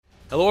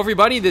Hello,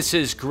 everybody. This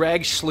is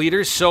Greg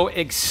Schleter. So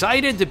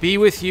excited to be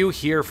with you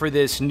here for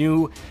this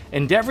new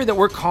endeavor that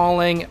we're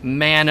calling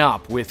Man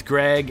Up with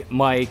Greg,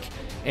 Mike,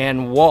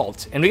 and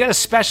Walt. And we got a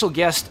special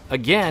guest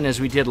again,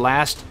 as we did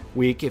last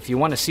week. If you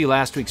want to see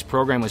last week's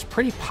program, it was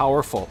pretty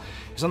powerful.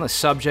 It was on the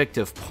subject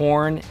of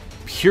porn.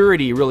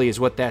 Purity really is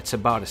what that's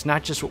about. It's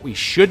not just what we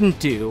shouldn't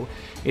do.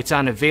 It's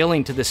on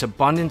availing to this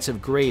abundance of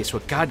grace,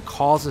 what God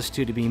calls us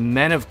to be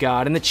men of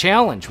God. And the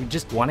challenge, we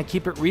just want to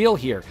keep it real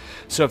here.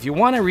 So if you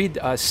want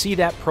to see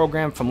that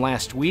program from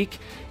last week,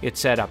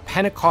 it's at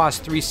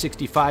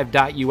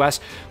Pentecost365.us.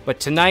 But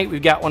tonight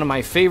we've got one of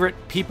my favorite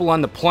people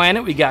on the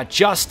planet. We got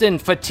Justin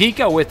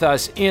Fatica with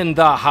us in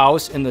the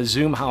house, in the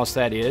Zoom house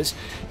that is.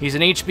 He's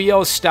an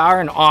HBO star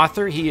and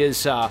author. He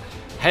is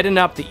heading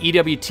up the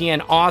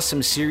EWTN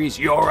Awesome series,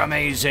 You're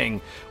Amazing,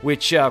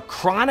 which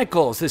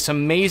chronicles this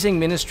amazing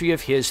ministry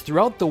of his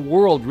throughout the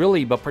world,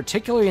 really, but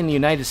particularly in the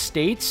United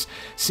States,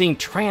 seeing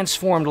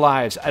transformed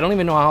lives. I don't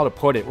even know how to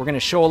put it. We're going to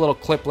show a little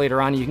clip later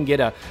on. You can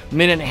get a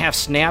minute-and-a-half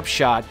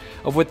snapshot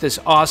of what this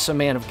awesome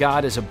man of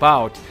God is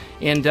about.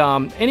 And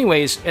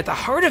anyways, at the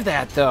heart of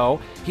that, though,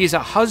 he's a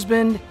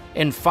husband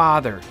and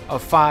father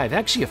of 5,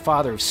 actually a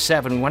father of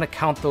 7. We want to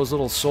count those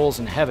little souls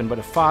in heaven, but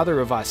a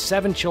father of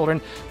 7 children,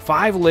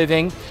 5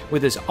 living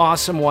with his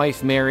awesome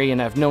wife, Mary,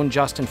 and I've known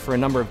Justin for a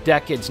number of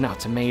decades now.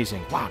 It's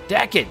amazing. Wow,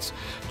 decades.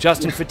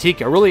 Justin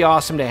Fatica, really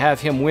awesome to have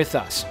him with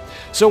us.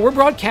 So we're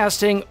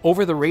broadcasting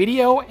over the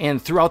radio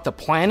and throughout the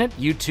planet,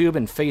 YouTube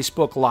and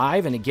Facebook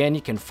Live, and again,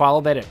 you can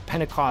follow that at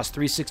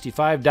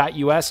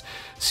Pentecost365.us.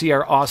 See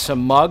our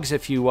awesome mugs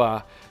if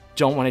you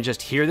don't want to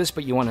just hear this,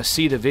 but you want to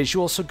see the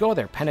visual, so go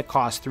there,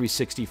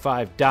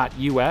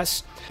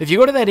 Pentecost365.us. If you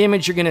go to that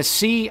image, you're going to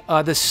see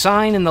the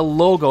sign and the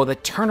logo, the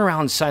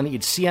turnaround sign that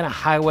you'd see on a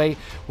highway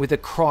with a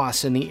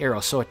cross and the arrow.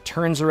 So it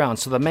turns around.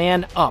 So the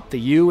man up, the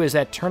U is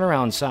that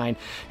turnaround sign.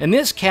 And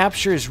this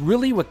captures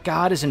really what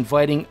God is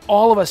inviting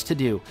all of us to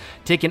do.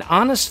 Take an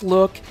honest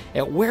look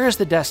at where is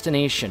the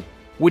destination.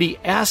 Would he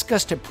ask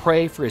us to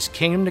pray for his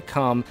kingdom to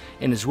come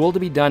and his will to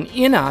be done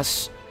in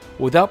us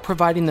without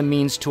providing the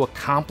means to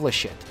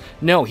accomplish it?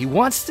 No, he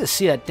wants to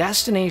see that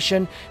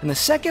destination. And the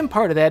second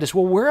part of that is,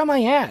 well, where am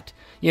I at?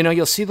 You know,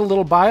 you'll see the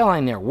little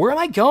byline there. Where am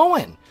I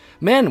going?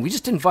 Men, we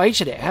just invite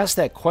you to ask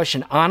that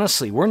question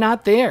honestly. We're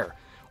not there.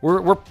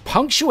 We're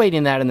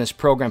punctuating that in this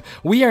program.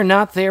 We are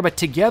not there, but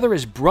together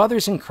as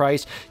brothers in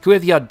Christ, who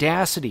have the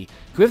audacity,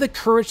 who have the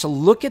courage to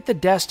look at the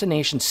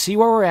destination, see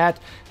where we're at,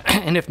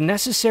 and if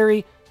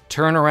necessary,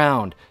 turn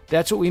around.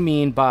 That's what we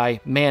mean by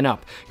man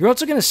up. You're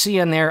also going to see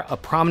on there a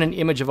prominent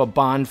image of a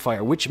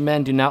bonfire. Which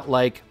men do not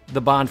like the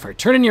bonfire?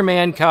 Turn in your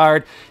man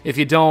card if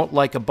you don't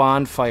like a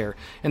bonfire.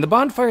 And the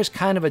bonfire is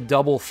kind of a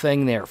double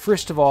thing there.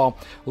 First of all,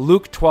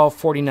 Luke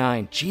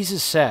 12:49,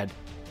 Jesus said,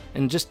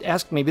 and just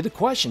ask maybe the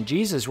question,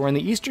 Jesus, we're in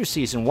the Easter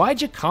season.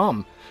 Why'd you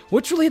come?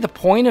 What's really the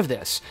point of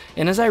this?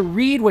 And as I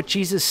read what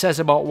Jesus says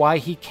about why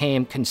he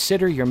came,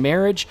 consider your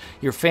marriage,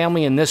 your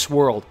family in this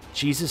world.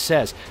 Jesus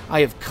says,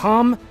 I have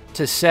come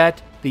to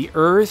set the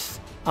earth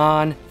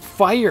on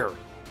fire,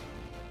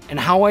 and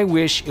how I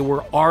wish it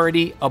were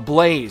already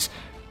ablaze.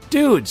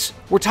 Dudes,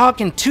 we're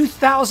talking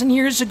 2,000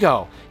 years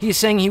ago. He's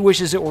saying he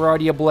wishes it were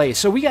already ablaze.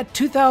 So we got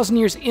 2,000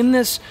 years in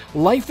this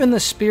life in the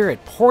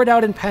Spirit poured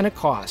out in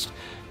Pentecost.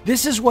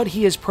 This is what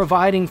he is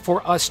providing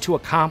for us to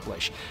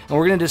accomplish. And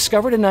we're going to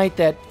discover tonight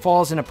that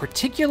falls in a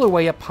particular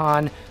way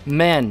upon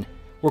men.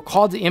 We're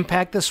called to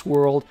impact this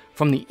world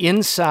from the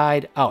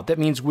inside out. That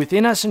means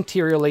within us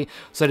interiorly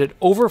so that it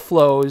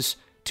overflows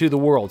to the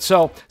world.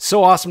 So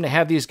awesome to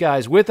have these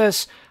guys with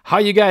us. How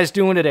you guys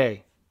doing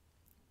today?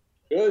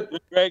 Good.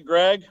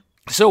 Greg.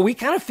 So we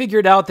kind of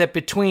figured out that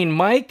between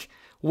Mike,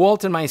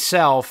 Walt, and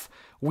myself,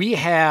 we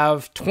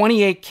have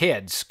 28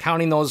 kids,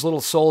 counting those little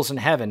souls in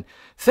heaven.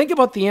 Think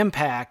about the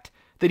impact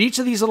that each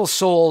of these little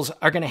souls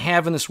are going to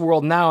have in this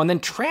world now, and then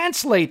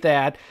translate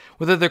that,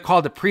 whether they're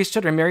called a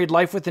priesthood or married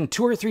life within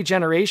 2 or 3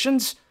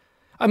 generations.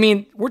 I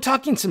mean, we're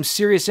talking some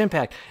serious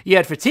impact. You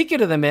add Fatica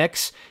to the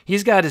mix.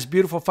 He's got his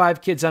beautiful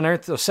 5 kids on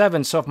earth, so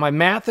 7. So if my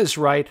math is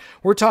right,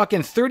 we're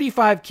talking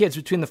 35 kids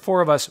between the 4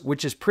 of us,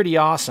 which is pretty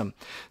awesome.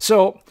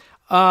 So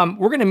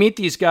we're going to meet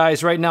these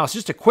guys right now. So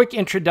just a quick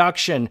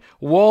introduction.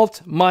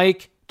 Walt,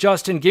 Mike,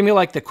 Justin, give me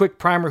like the quick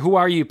primer. Who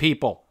are you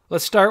people?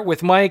 Let's start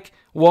with Mike,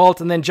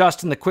 Walt, and then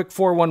Justin, the quick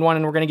 411,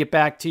 and we're going to get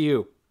back to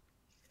you.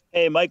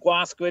 Hey, Mike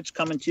Waskowicz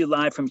coming to you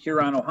live from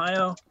Huron,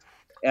 Ohio.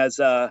 As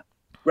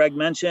Greg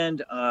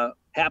mentioned,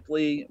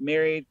 happily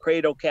married,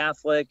 cradle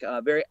Catholic,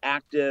 very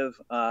active,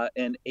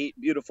 and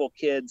 8 beautiful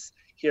kids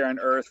here on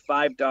earth,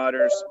 5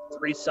 daughters,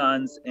 3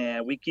 sons,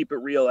 and we keep it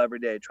real every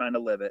day, trying to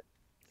live it.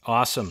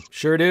 Awesome.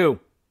 Sure do.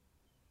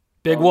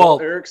 Big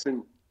Walt.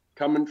 Erickson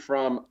coming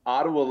from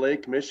Ottawa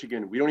Lake,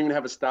 Michigan. We don't even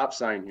have a stop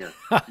sign here.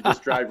 You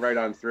just drive right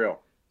on through.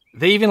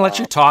 They even let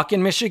you talk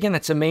in Michigan?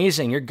 That's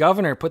amazing. Your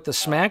governor put the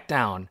smack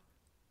down.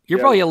 You're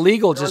probably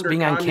illegal just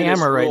being on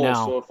camera right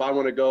now. So if I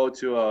want to go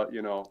to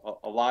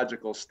a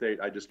logical state,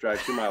 I just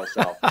drive 2 miles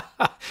south.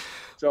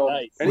 So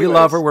nice. We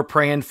love her. We're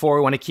praying for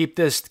her. We want to keep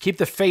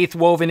the faith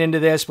woven into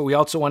this, but we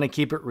also want to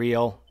keep it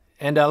real.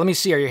 And let me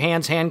see, are your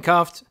hands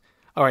handcuffed?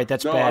 All right,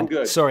 that's No, bad. I'm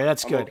good. Sorry,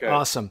 that's I'm good. okay.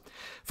 Awesome.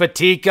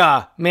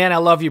 Fatika, man, I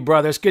love you,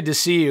 brother. It's good to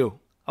see you.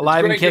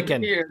 Alive and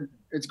kicking.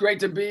 It's great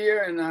to be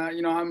here. And,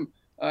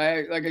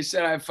 like I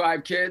said, I have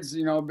 5 kids,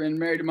 been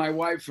married to my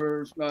wife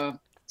for,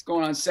 it's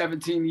going on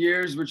 17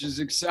 years, which is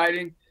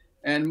exciting.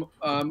 And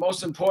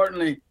most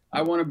importantly,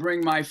 I want to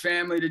bring my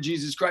family to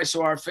Jesus Christ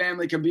so our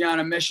family can be on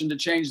a mission to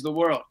change the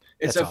world.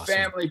 It's That's a awesome.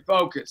 family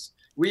focus.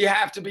 We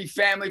have to be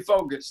family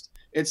focused.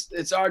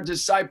 It's our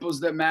disciples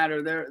that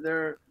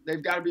matter.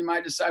 They've got to be my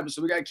disciples.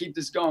 So we got to keep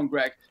this going,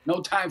 Greg.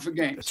 No time for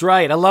games. That's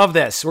right. I love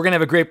this. We're going to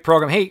have a great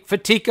program. Hey,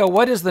 Fatika,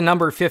 what is the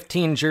number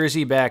 15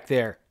 jersey back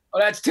there? Oh,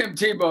 that's Tim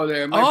Tebow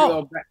there.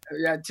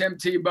 Tim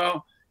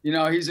Tebow.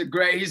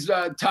 He's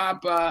a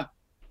top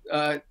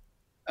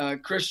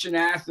Christian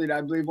athlete.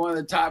 I believe one of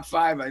the top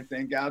 5, I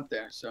think, out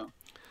there. So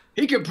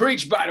he can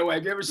preach, by the way.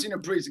 Have you ever seen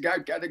him preach? The guy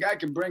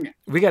can bring it.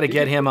 We got to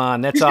get him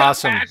on. That's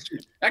awesome.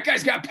 That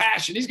guy's got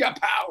passion. He's got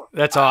power.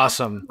 That's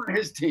awesome. I'm on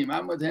his team.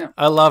 I'm with him.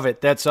 I love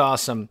it. That's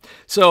awesome.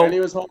 So, And he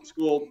was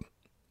homeschooled.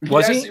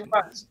 Was Yes, he? he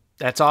was.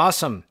 That's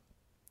awesome.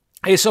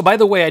 Hey, so by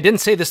the way, I didn't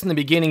say this in the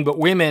beginning, but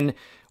women,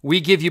 we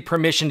give you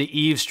permission to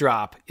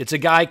eavesdrop. It's a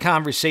guy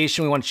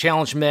conversation. We want to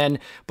challenge men,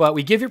 but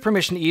we give you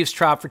permission to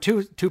eavesdrop for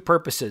two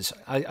purposes.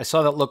 I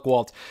saw that look,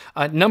 Walt.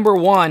 Number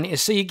one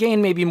is so you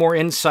gain maybe more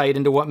insight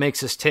into what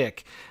makes us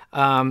tick.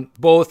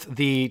 Both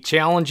the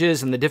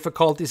challenges and the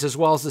difficulties as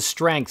well as the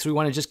strengths. We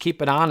want to just keep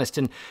it honest,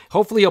 and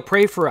hopefully you'll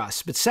pray for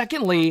us. But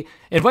secondly,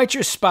 invite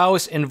your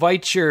spouse,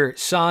 invite your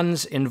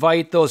sons,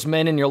 invite those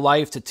men in your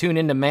life to tune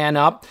in to Man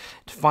Up.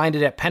 To find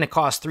it at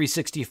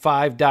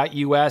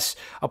Pentecost365.us,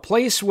 a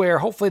place where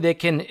hopefully they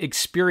can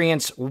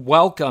experience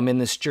welcome in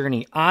this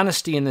journey,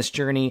 honesty in this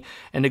journey,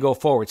 and to go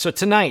forward. So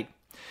tonight,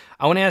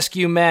 I want to ask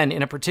you men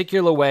in a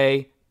particular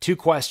way 2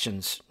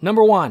 questions.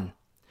 Number 1,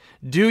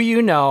 do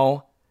you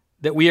know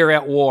that we are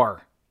at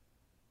war?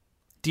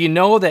 Do you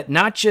know that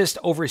not just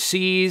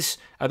overseas,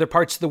 other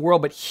parts of the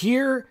world, but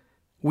here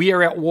we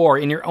are at war?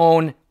 In your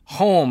own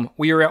home,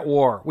 we are at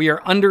war. We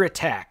are under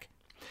attack.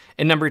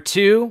 And number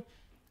 2,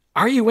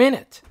 are you in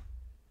it?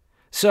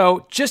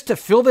 So just to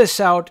fill this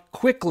out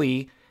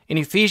quickly, in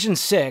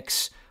Ephesians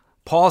 6,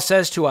 Paul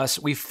says to us,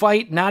 we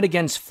fight not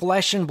against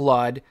flesh and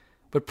blood,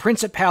 but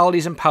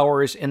principalities and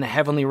powers in the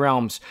heavenly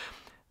realms.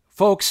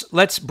 Folks,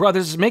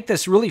 brothers, make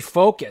this really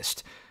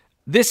focused.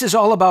 This is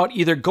all about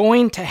either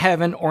going to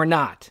heaven or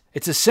not.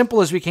 It's as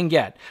simple as we can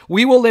get.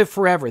 We will live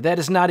forever. That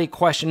is not a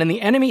question. And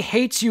the enemy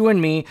hates you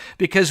and me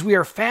because we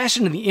are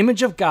fashioned in the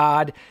image of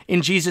God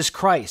in Jesus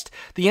Christ.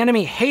 The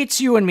enemy hates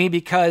you and me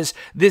because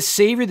this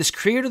Savior, this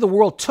Creator of the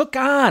world, took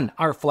on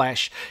our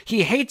flesh.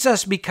 He hates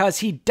us because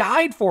He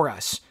died for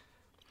us.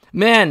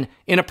 Men,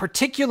 in a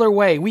particular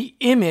way, we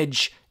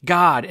image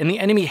God, and the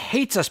enemy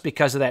hates us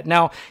because of that.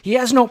 Now, he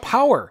has no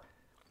power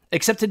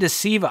except to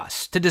deceive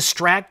us, to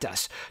distract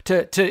us,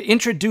 to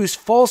introduce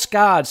false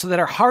gods so that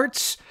our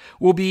hearts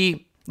will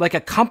be like a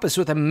compass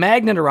with a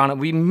magnet around it.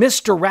 We'll be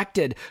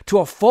misdirected to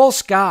a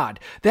false god.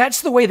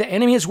 That's the way the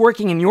enemy is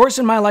working in yours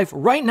and my life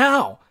right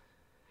now.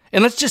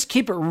 And let's just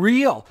keep it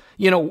real.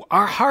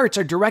 Our hearts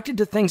are directed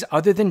to things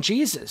other than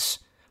Jesus.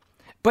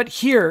 But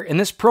here in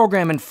this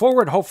program and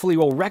forward, hopefully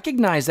we'll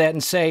recognize that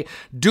and say,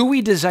 do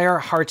we desire our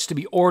hearts to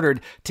be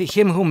ordered to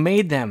Him who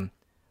made them,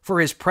 for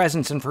His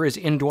presence and for His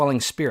indwelling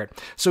Spirit?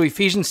 So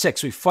Ephesians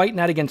 6, we fight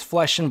not against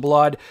flesh and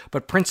blood,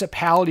 but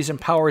principalities and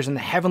powers in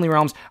the heavenly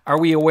realms. Are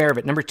we aware of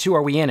it? Number 2,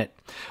 are we in it?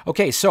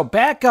 Okay, so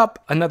back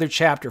up another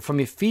chapter from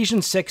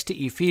Ephesians 6 to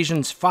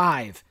Ephesians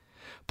 5.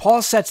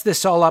 Paul sets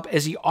this all up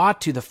as he ought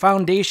to. The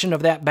foundation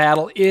of that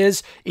battle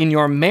is in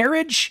your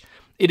marriage.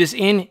 It is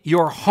in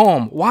your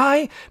home.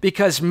 Why?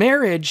 Because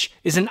marriage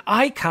is an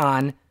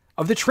icon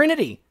of the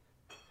Trinity.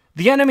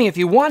 The enemy, if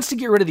he wants to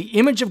get rid of the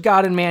image of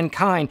God in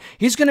mankind,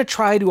 he's going to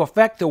try to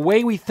affect the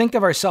way we think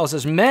of ourselves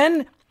as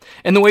men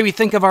and the way we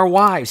think of our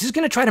wives. He's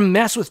going to try to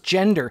mess with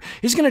gender.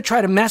 He's going to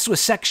try to mess with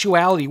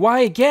sexuality. Why?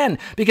 Again,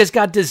 because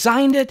God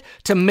designed it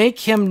to make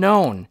Him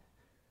known.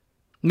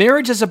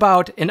 Marriage is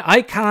about an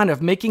icon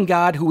of making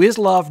God, who is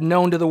love,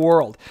 known to the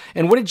world.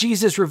 And what did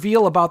Jesus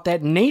reveal about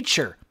that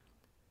nature?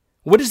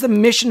 What is the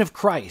mission of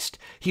Christ?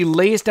 He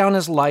lays down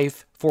His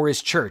life for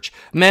His church.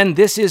 Men,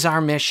 this is our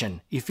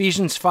mission.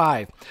 Ephesians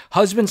 5.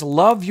 Husbands,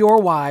 love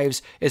your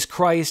wives as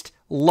Christ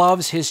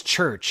loves His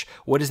church.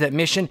 What is that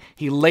mission?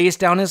 He lays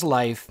down His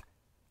life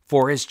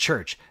for His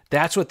church.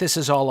 That's what this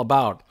is all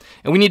about.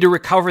 And we need to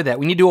recover that.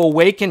 We need to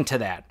awaken to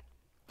that.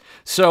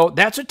 So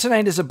that's what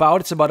tonight is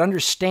about. It's about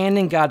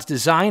understanding God's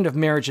design of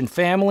marriage and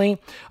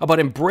family, about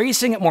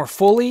embracing it more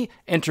fully,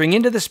 entering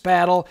into this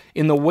battle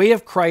in the way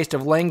of Christ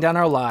of laying down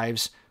our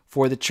lives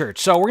for the church.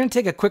 So we're going to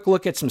take a quick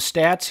look at some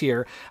stats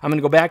here. I'm going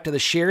to go back to the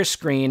share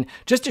screen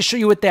just to show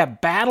you what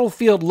that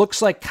battlefield looks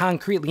like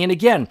concretely. And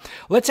again,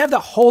 let's have the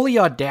holy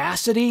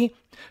audacity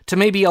to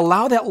maybe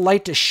allow that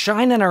light to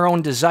shine on our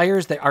own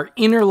desires, that our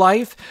inner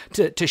life,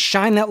 to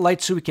shine that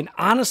light so we can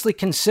honestly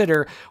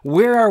consider,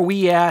 where are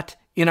we at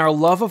in our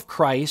love of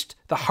Christ,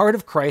 the heart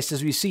of Christ,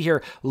 as we see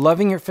here,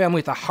 loving your family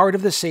with the heart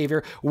of the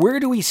Savior, where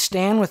do we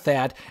stand with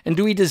that? And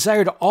do we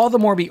desire to all the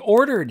more be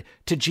ordered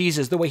to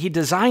Jesus the way he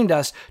designed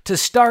us to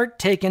start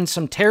taking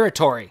some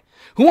territory?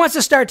 Who wants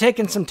to start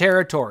taking some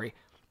territory?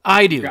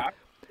 I do. Yeah.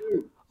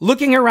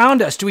 Looking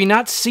around us, do we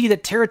not see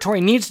that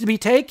territory needs to be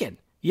taken?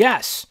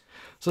 Yes.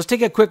 So let's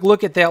take a quick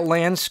look at that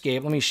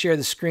landscape. Let me share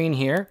the screen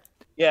here.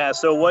 Yeah,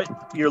 so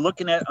what you're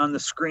looking at on the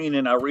screen,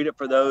 and I'll read it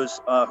for those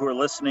who are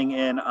listening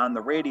in on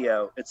the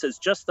radio. It says,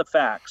 just the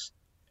facts.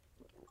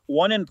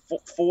 1 in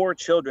 4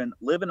 children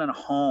live in a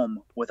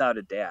home without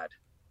a dad.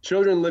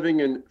 Children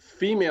living in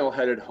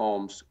female-headed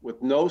homes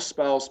with no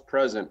spouse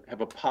present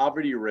have a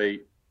poverty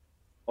rate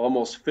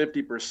almost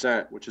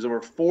 50%, which is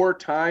over 4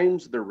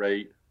 times the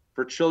rate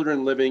for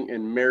children living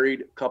in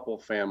married couple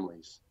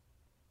families.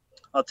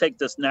 I'll take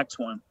this next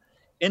one.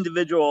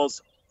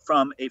 Individuals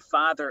from a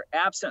father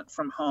absent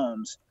from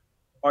homes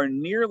are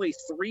nearly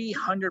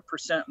 300%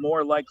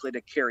 more likely to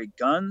carry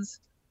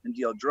guns and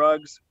deal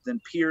drugs than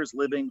peers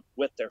living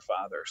with their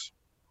fathers.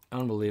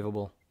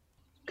 Unbelievable.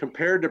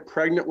 Compared to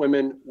pregnant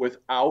women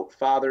without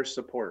father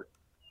support,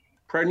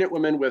 pregnant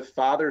women with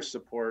father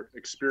support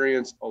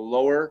experience a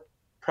lower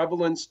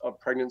prevalence of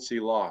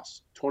pregnancy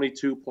loss,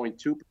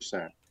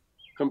 22.2%,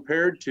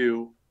 compared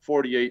to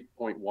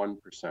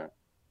 48.1%.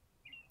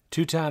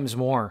 2 times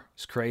more.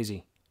 It's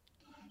crazy.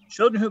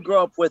 Children who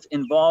grow up with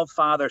involved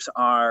fathers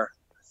are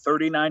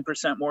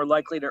 39% more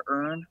likely to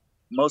earn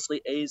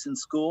mostly A's in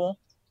school,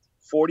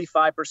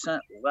 45%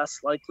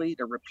 less likely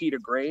to repeat a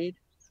grade,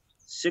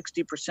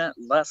 60%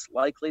 less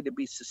likely to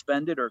be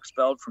suspended or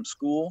expelled from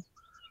school,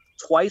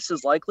 twice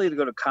as likely to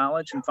go to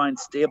college and find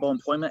stable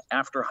employment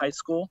after high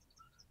school,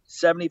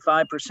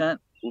 75%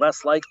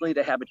 less likely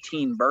to have a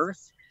teen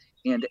birth,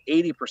 and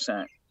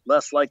 80%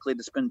 less likely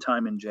to spend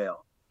time in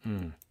jail.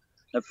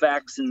 The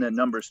facts and the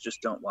numbers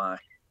just don't lie.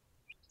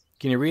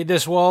 Can you read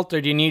this, Walt,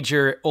 or do you need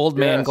your old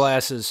man Yes.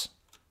 glasses?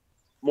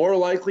 More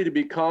likely to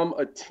become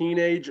a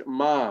teenage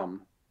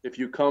mom if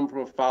you come from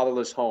a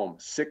fatherless home,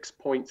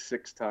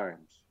 6.6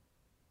 times.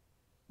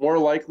 More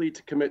likely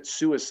to commit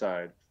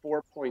suicide,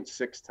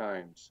 4.6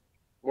 times.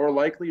 More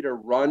likely to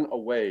run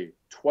away,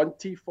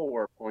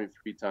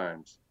 24.3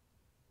 times.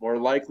 More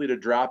likely to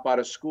drop out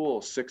of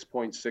school,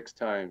 6.6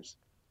 times.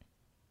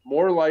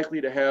 More likely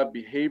to have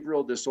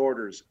behavioral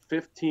disorders,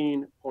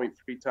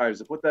 15.3 times.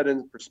 To put that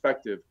in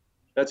perspective,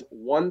 that's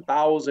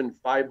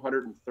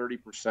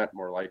 1,530%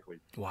 more likely.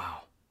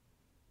 Wow.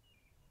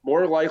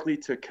 More likely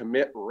to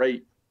commit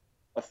rape,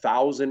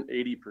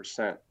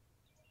 1,080%.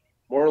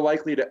 More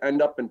likely to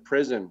end up in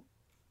prison,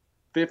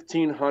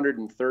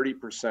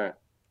 1,530%.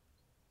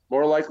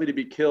 More likely to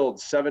be killed,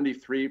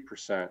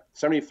 73%,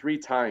 73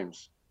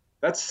 times.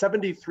 That's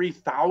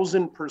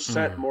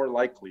 73,000% more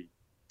likely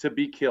to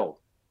be killed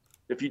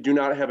if you do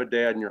not have a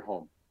dad in your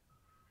home.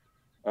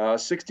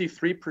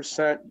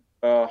 63%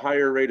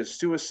 higher rate of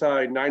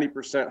suicide,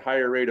 90%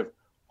 higher rate of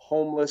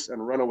homeless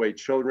and runaway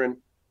children,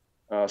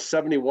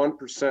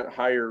 71%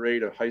 higher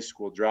rate of high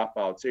school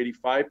dropouts,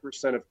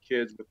 85% of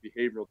kids with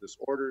behavioral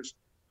disorders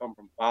come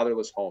from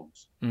fatherless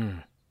homes.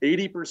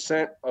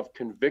 80% of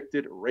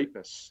convicted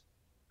rapists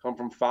come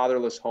from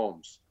fatherless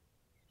homes.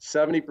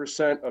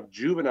 70% of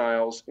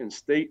juveniles in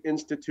state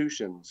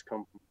institutions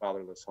come from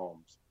fatherless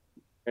homes.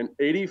 And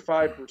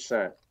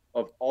 85%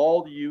 of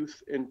all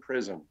youth in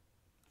prison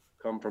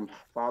come from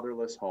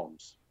fatherless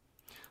homes.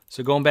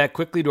 So going back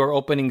quickly to our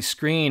opening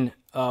screen,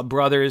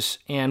 brothers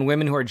and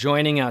women who are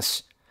joining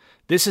us,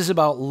 this is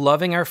about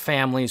loving our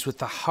families with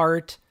the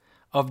heart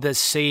of the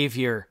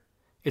Savior.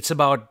 It's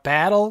about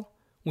battle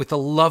with the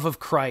love of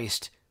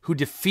Christ, who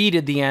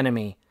defeated the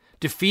enemy,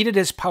 defeated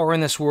his power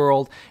in this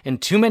world,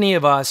 and too many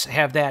of us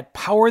have that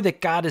power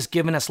that God has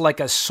given us like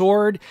a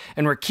sword,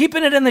 and we're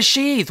keeping it in the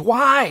sheath.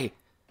 Why?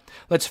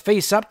 Let's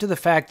face up to the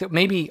fact that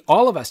maybe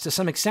all of us, to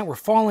some extent, we're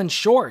falling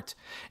short,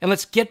 and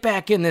let's get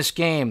back in this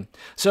game.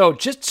 So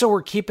just so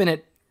we're keeping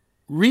it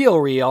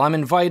real, I'm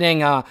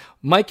inviting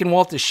Mike and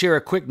Walt to share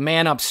a quick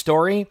man-up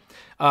story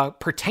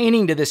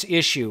pertaining to this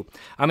issue.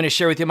 I'm going to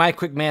share with you my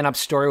quick man-up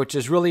story, which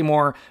is really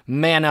more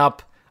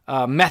man-up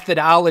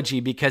methodology,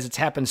 because it's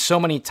happened so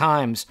many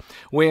times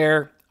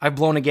where I've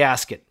blown a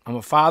gasket. I'm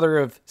a father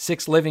of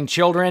 6 living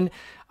children.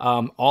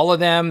 All of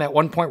them at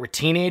one point were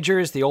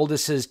teenagers. The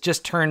oldest has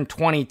just turned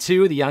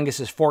 22. The youngest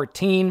is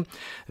 14.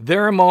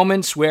 There are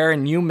moments where,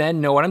 and you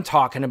men know what I'm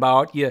talking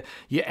about, you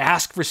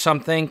ask for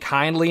something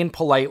kindly and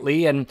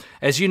politely. And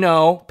as you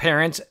know,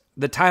 parents,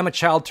 the time a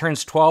child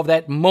turns 12,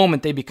 that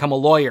moment they become a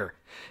lawyer.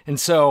 And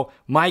so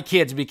my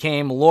kids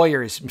became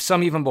lawyers,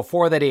 some even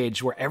before that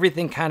age, where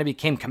everything kind of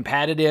became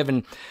competitive,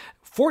 and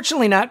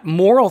fortunately not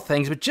moral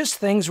things, but just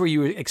things where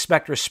you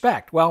expect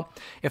respect. Well,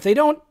 if they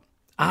don't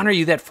honor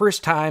you that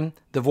first time,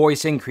 the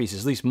voice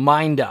increases, at least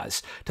mine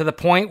does, to the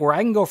point where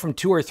I can go from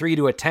 2 or 3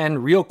 to a 10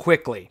 real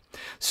quickly.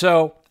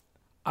 So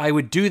I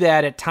would do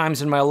that at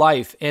times in my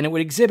life, and it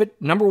would exhibit,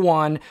 number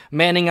one,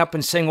 manning up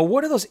and saying, well,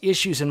 what are those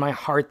issues in my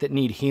heart that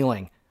need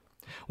healing?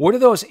 What are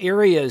those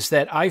areas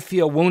that I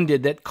feel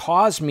wounded that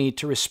cause me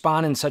to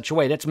respond in such a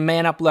way? That's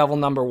man up level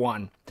number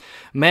one.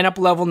 Man up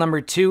level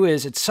number 2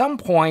 is at some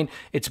point,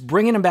 it's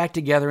bringing them back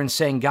together and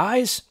saying,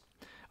 guys,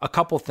 a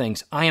couple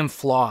things. I am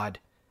flawed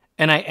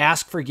and I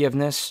ask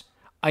forgiveness.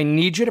 I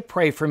need you to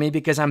pray for me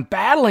because I'm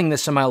battling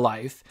this in my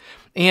life.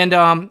 And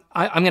I'm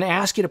going to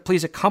ask you to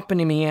please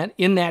accompany me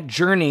in that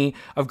journey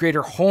of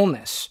greater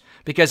wholeness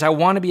because I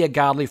want to be a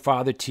godly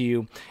father to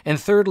you. And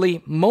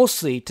thirdly,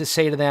 mostly to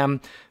say to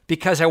them,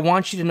 because I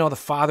want you to know the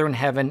Father in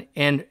heaven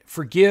and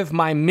forgive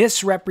my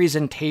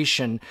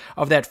misrepresentation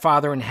of that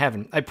Father in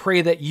heaven. I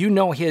pray that you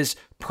know his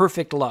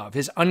perfect love,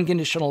 his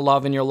unconditional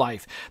love in your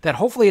life, that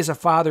hopefully as a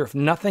father, if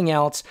nothing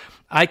else,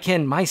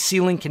 my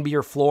ceiling can be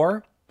your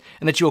floor,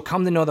 and that you will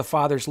come to know the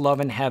Father's love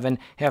in heaven,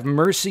 have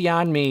mercy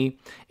on me,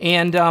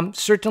 and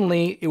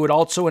certainly it would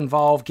also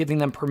involve giving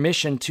them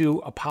permission to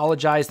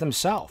apologize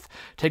themselves,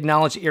 to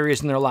acknowledge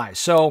areas in their lives.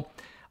 So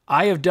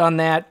I have done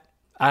that,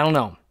 I don't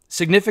know,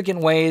 significant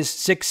ways,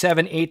 6,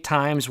 7, 8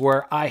 times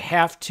where I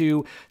have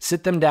to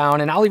sit them down,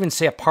 and I'll even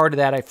say a part of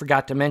that I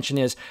forgot to mention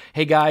is,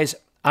 hey guys,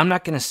 I'm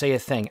not going to say a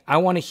thing. I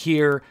want to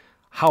hear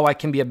how I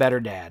can be a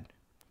better dad.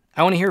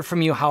 I want to hear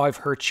from you how I've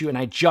hurt you, and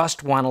I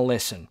just want to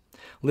listen.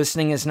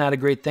 Listening is not a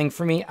great thing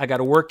for me. I got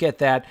to work at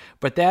that.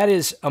 But that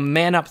is a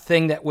man-up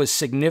thing that was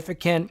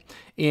significant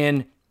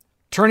in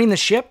turning the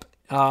ship,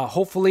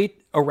 hopefully,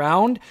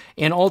 around.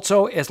 And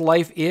also, as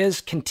life is,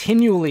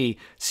 continually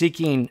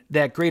seeking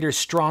that greater,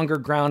 stronger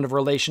ground of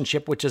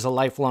relationship, which is a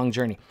lifelong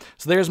journey.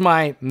 So there's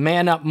my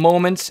man-up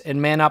moments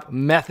and man-up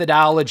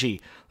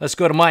methodology. Let's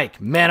go to Mike.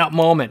 Man-up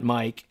moment,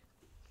 Mike.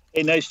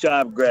 Hey, nice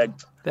job, Greg.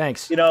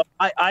 Thanks. You know,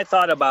 I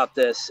thought about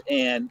this,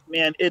 and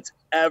man, it's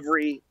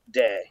every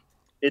day.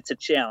 It's a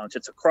challenge.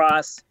 It's a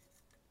cross.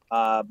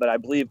 But I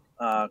believe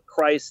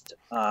Christ,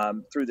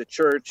 through the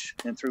church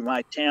and through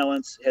my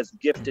talents, has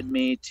gifted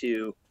me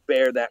to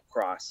bear that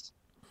cross.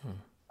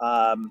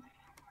 And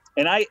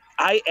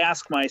I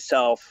ask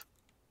myself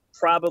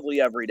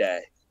probably every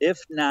day, if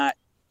not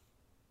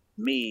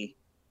me,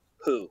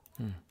 who?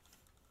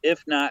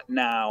 If not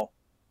now,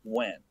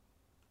 when?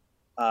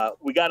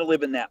 We got to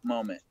live in that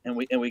moment, and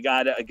we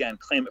got to, again,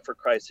 claim it for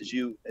Christ as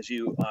you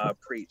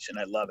preach, and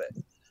I love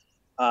it.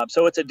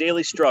 So it's a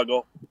daily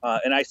struggle,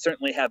 and I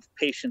certainly have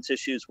patience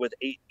issues with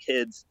 8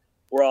 kids.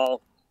 We're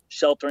all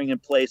sheltering in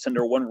place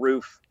under one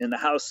roof in the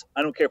house.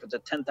 I don't care if it's a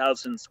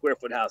 10,000 square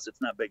foot house.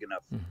 It's not big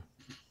enough.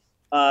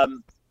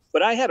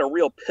 But I had a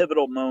real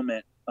pivotal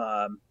moment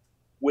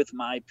with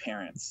my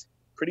parents.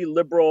 Pretty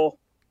liberal,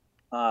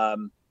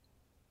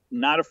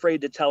 not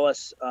afraid to tell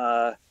us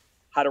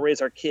how to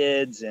raise our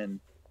kids, and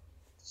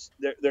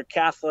they're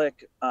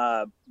Catholic,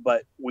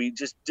 but we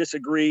just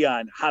disagree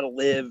on how to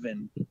live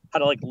and how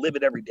to live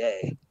it every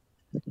day.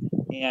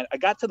 And I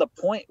got to the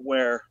point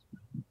where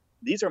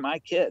these are my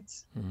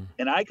kids,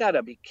 and I got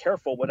to be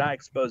careful what I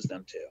expose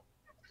them to.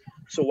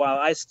 So while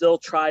I still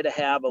try to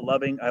have a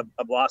loving,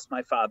 I've lost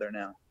my father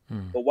now,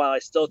 but while I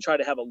still try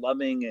to have a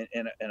loving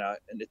and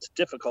it's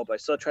difficult, but I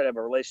still try to have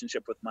a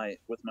relationship with my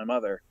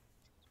mother,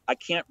 I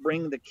can't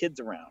bring the kids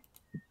around.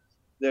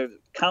 There are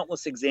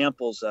countless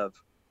examples of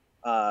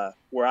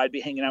where I'd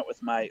be hanging out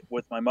with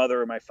my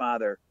mother or my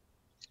father,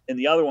 and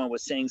the other one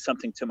was saying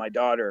something to my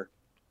daughter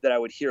that I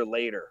would hear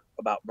later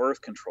about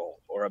birth control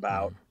or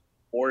about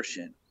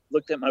abortion.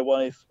 Looked at my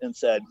wife and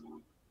said,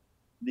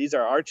 these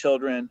are our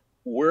children.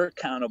 We're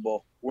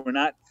accountable. We're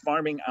not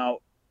farming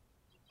out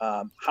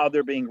how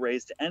they're being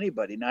raised to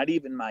anybody, not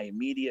even my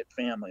immediate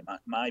family,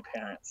 my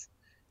parents.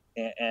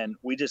 And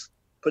we just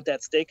put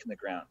that stake in the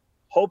ground,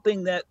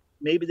 hoping that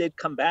maybe they'd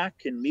come back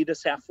and meet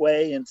us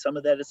halfway, and some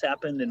of that has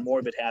happened and more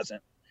of it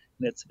hasn't.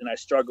 And I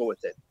struggle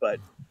with it. But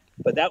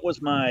that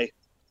was my,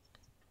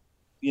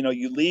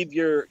 you leave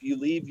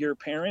your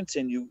parents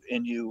and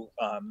you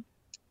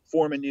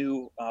form a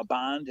new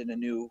bond and a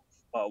new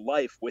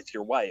life with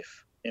your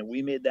wife. And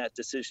we made that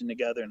decision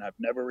together, and I've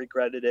never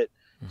regretted it.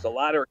 There's a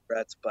lot of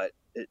regrets, but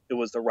it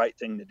was the right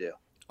thing to do.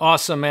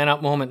 Awesome man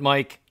up moment,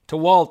 Mike. To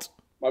Walt.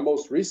 My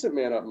most recent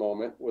man up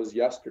moment was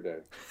yesterday.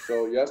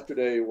 So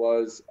yesterday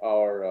was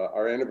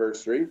our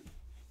anniversary,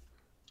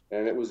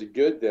 and it was a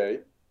good day.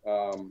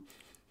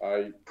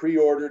 I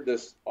pre-ordered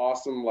this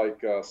awesome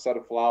set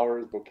of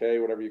flowers, bouquet,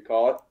 whatever you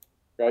call it.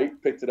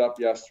 Right, picked it up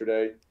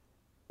yesterday,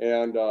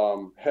 and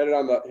had it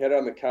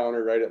on the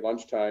counter right at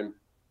lunchtime.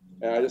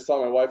 And I just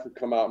thought my wife would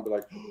come out and be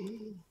like,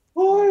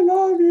 "Oh, I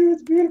love you.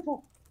 It's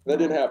beautiful." That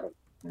didn't happen.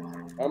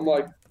 I'm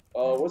like,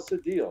 "What's the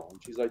deal?"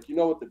 And she's like, "You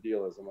know what the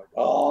deal is." I'm like,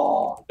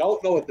 "Oh, I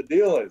don't know what the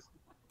deal is.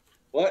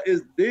 What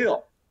is the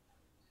deal?"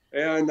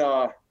 And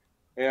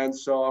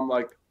so I'm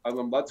like,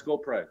 "Let's go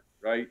pray."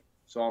 Right.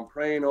 So I'm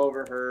praying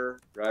over her.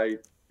 Right.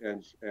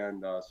 And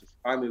so she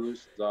finally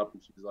loosens up,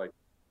 and she's like,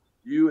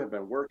 "You have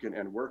been working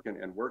and working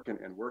and working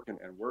and working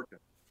and working,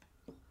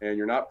 and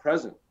you're not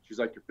present." She's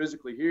like, "You're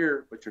physically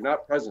here, but you're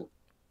not present."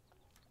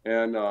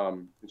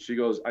 And she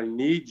goes, "I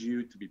need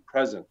you to be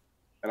present."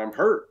 And I'm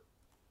hurt.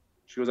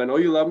 She goes, "I know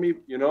you love me,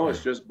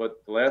 it's just,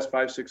 but the last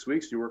 5-6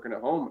 weeks you're working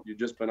at home. You've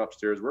just been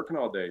upstairs working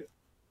all day."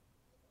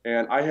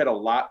 And I had a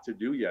lot to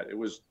do yet. It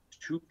was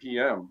 2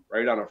 p.m.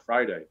 right on a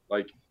Friday.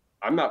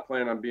 I'm not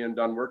planning on being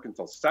done working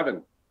until 7.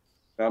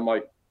 And I'm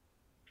like,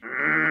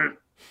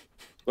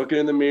 looking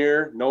in the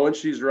mirror, knowing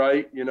she's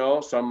right, you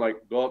know. So I'm like,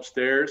 go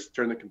upstairs,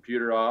 turn the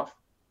computer off,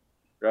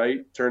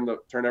 right? Turn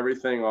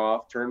everything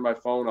off, turn my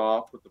phone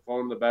off, put the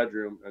phone in the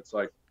bedroom. It's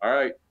like, all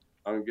right,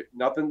 I'm gonna get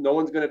nothing. No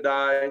one's gonna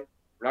die.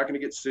 We're not gonna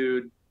get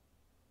sued.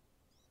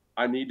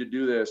 I need to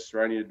do this,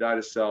 or I need to die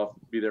to self,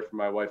 be there for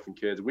my wife and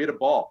kids. We had a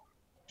ball.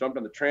 Jumped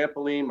on the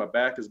trampoline. My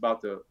back is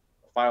about to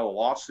file a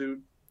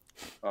lawsuit,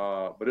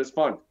 but it's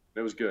fun.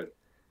 It was good.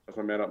 That's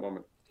my man up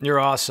moment. You're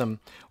awesome.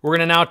 We're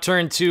going to now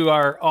turn to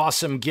our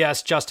awesome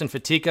guest, Justin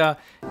Fatica.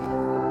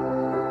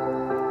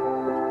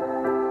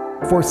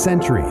 For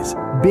centuries,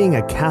 being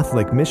a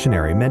Catholic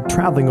missionary meant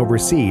traveling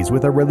overseas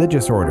with a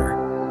religious order.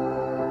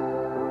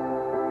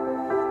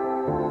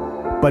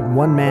 But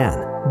one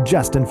man,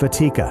 Justin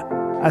Fatica,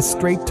 a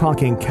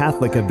straight-talking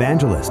Catholic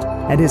evangelist,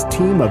 and his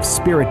team of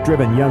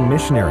spirit-driven young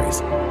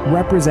missionaries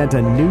represent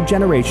a new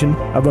generation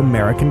of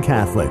American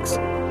Catholics.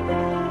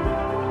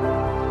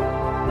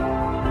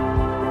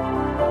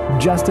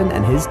 Justin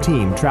and his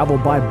team travel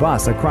by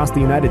bus across the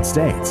United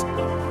States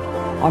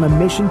on a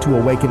mission to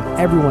awaken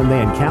everyone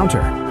they encounter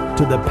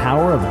to the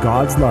power of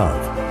God's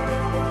love.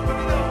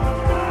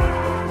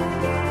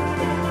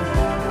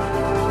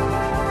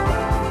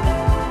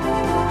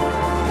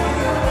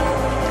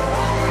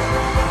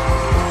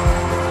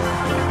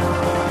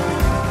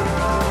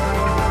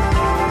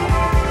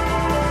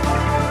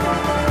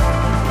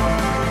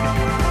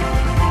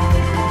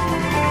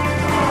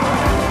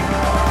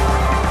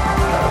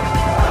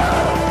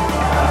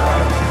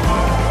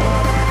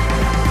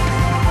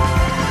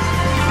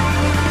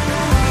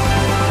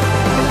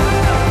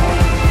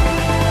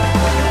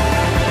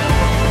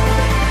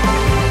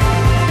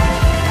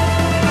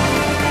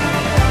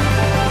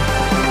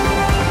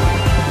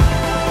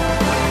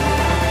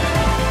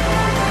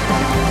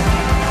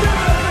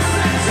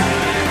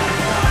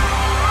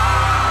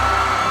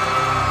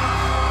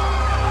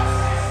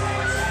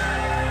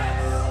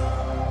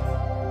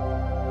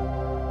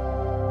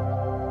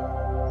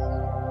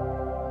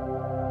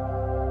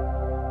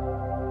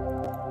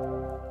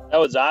 That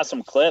was an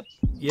awesome clip.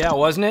 Yeah,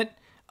 wasn't it?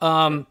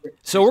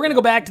 So we're going to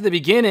go back to the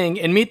beginning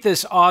and meet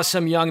this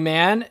awesome young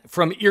man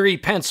from Erie,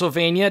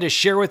 Pennsylvania, to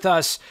share with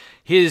us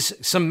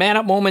some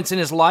man-up moments in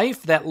his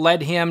life that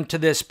led him to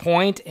this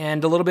point,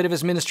 and a little bit of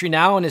his ministry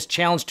now and his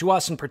challenge to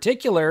us in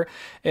particular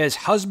as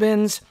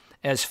husbands,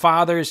 as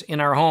fathers in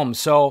our homes.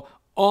 So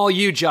all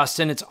you,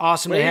 Justin, it's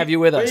awesome to have you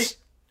with us.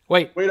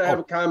 Wait, I have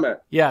a comment.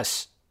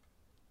 Yes.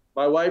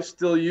 My wife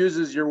still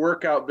uses your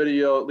workout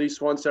video at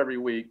least once every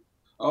week.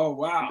 Oh,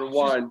 wow. Number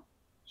one.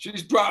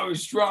 She's probably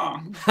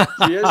strong.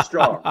 She is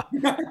strong.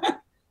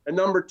 And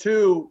number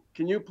two,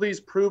 can you please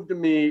prove to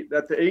me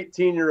that the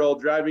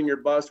 18-year-old driving your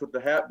bus with the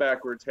hat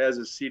backwards has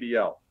a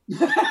CDL?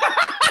 Well,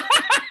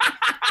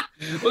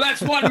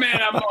 that's one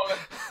man I'm on.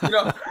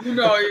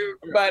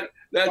 But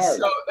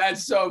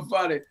that's so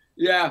funny.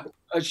 Yeah.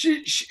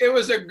 It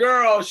was a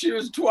girl. She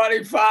was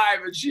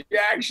 25, and she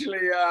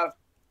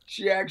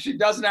actually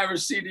doesn't have her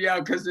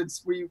CDL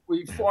because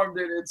we formed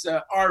it. It's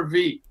a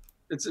RV.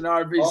 It's an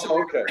RV.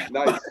 Oh, okay.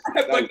 Nice.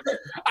 Nice.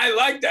 I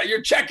like that.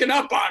 You're checking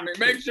up on me.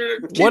 Make sure.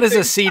 What is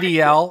a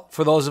CDL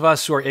for those of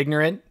us who are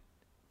ignorant?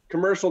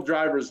 Commercial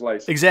driver's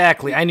license.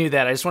 Exactly. I knew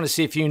that. I just want to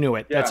see if you knew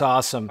it. Yeah, that's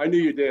awesome. I knew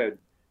you did.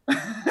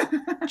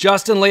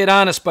 Justin, lay it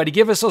on us, buddy.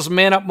 Give us those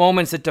man-up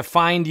moments that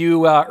defined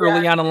you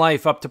early on in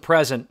life up to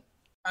present.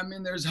 I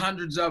mean, there's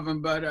hundreds of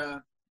them, but,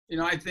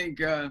 I think,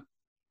 going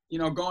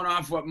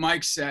off what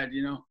Mike said,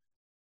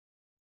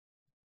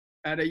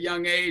 at a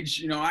young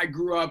age, I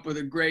grew up with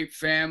a great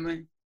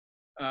family,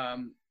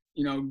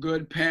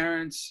 good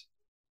parents,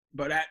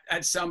 but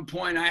at some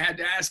point I had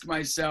to ask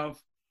myself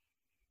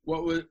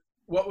what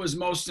was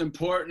most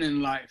important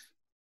in life.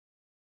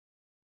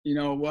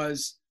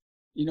 Was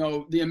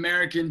the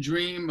American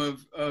dream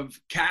of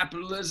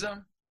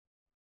capitalism,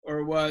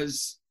 or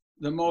was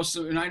the most,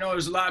 and I know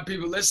there's a lot of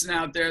people listening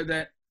out there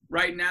that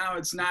right now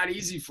it's not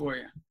easy for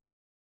you,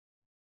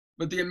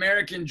 but the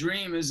American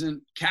dream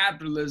isn't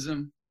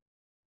capitalism.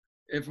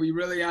 If we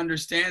really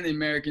understand the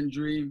American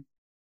dream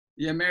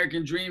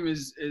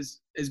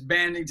is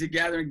banding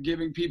together and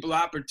giving people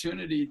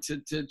opportunity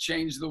to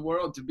change the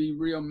world, to be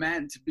real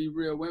men, to be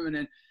real women.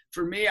 And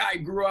for me, I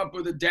grew up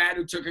with a dad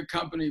who took a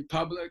company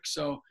public.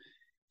 So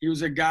he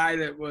was a guy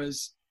that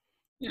was,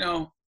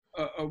 a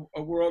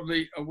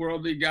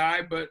worldly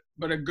guy, but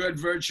a good,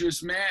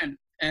 virtuous man.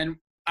 And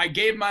I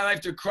gave my life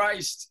to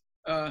Christ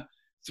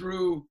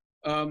through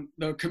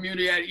the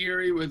community at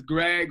Erie with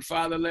Greg,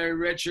 Father Larry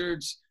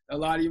Richards. A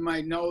lot of you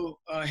might know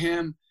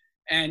him.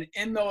 And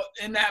in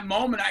that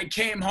moment, I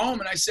came home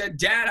and I said,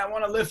 Dad, I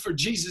want to live for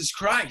Jesus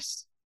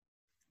Christ.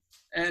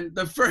 And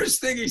the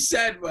first thing he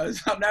said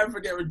was, I'll never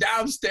forget, we're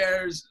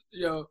downstairs,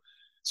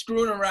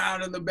 screwing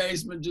around in the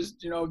basement, just,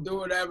 do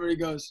whatever. He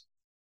goes,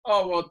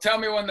 oh, well, tell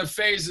me when the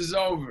phase is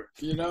over,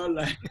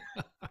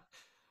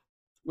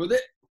 Well,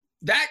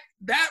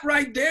 that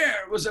right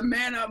there was a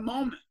man-up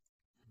moment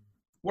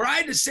where I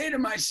had to say to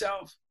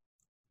myself,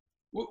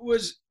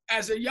 was,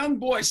 as a young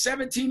boy,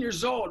 17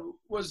 years old,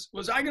 was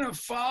I going to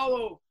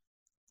follow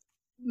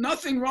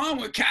nothing wrong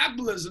with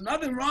capitalism,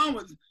 nothing wrong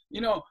with,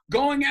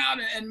 going out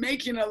and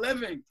making a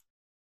living.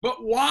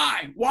 But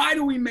why? Why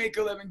do we make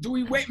a living? Do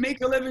we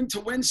make a living to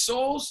win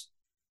souls?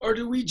 Or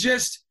do we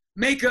just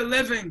make a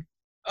living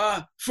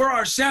for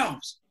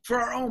ourselves, for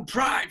our own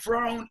pride, for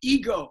our own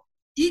ego?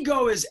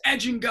 Ego is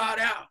edging God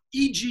out,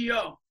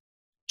 EGO.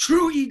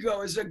 True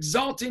ego is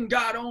exalting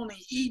God only,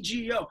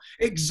 EGO.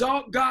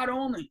 Exalt God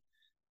only.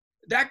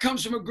 That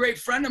comes from a great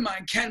friend of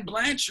mine, Ken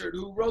Blanchard,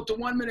 who wrote The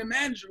 1 Minute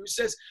Manager, who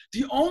says,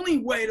 the only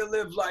way to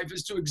live life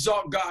is to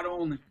exalt God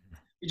only.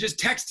 He just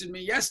texted me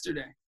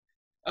yesterday.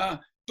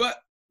 But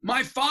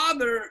my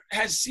father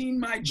has seen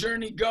my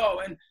journey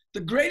go. And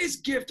the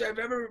greatest gift I've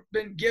ever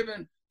been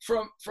given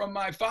from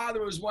my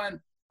father was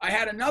when I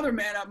had another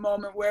man up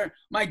moment where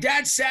my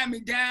dad sat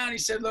me down. He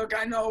said, look,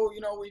 I know,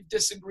 we've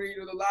disagreed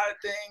with a lot of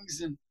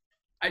things. And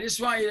I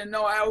just want you to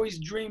know I always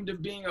dreamed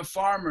of being a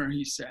farmer,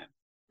 he said.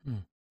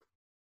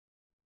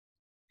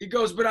 He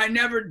goes, but I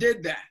never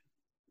did that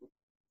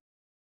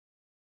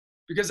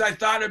because I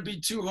thought it'd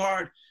be too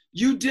hard.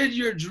 You did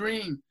your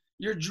dream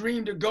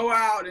to go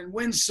out and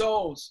win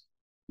souls.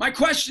 My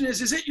question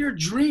is it your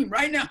dream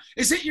right now?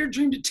 Is it your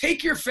dream to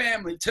take your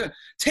family, to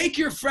take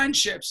your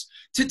friendships,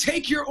 to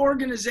take your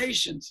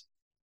organizations?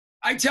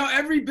 I tell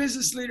every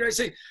business leader, I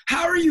say,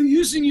 how are you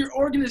using your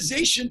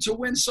organization to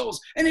win souls?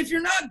 And if you're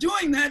not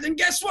doing that, then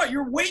guess what?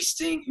 You're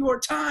wasting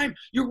your time.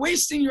 You're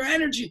wasting your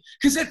energy.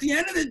 Because at the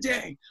end of the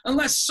day,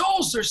 unless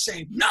souls are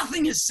saved,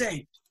 nothing is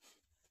saved.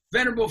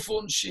 Venerable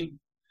Fulton Sheen.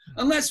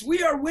 Unless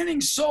we are winning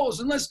souls,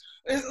 unless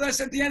at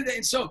the end of the day.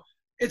 And so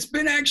it's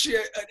been actually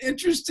an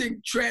interesting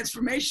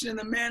transformation in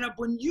the Man Up.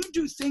 When you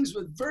do things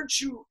with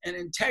virtue and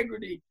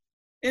integrity,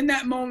 in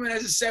that moment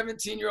as a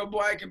 17-year-old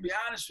boy, I can be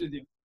honest with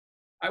you,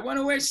 I went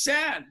away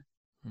sad.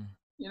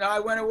 I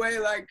went away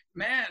like,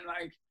 man,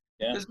 like,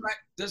 yeah.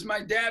 Does my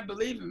dad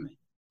believe in me?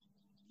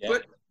 Yeah.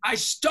 But I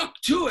stuck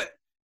to it.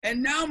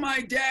 And now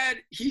my dad,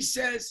 he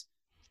says,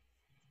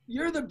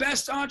 you're the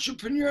best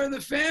entrepreneur of the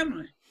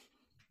family.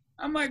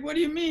 I'm like, what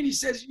do you mean? He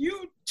says,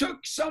 you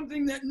took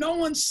something that no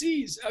one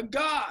sees, a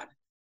God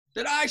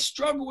that I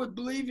struggle with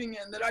believing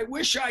in, that I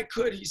wish I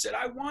could. He said,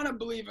 I want to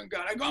believe in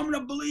God. I go, I'm going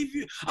to believe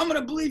you. I'm going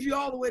to believe you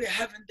all the way to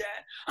heaven,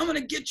 Dad. I'm going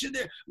to get you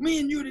there, me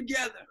and you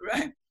together,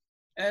 right?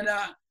 And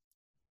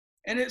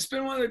it's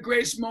been one of the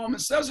greatest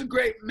moments. That was a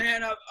great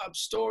Man Up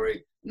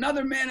story.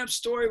 Another Man Up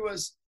story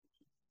was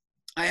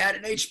I had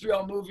an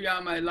HBO movie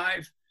on my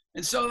life.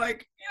 And so,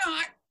 like,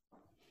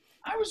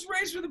 I was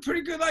raised with a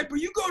pretty good life.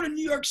 But you go to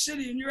New York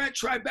City and you're at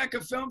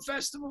Tribeca Film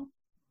Festival,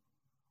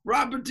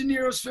 Robert De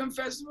Niro's Film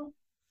Festival.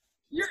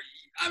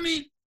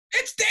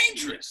 It's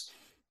dangerous.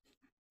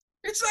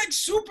 It's like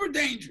super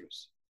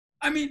dangerous.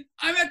 I'm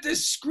at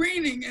this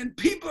screening and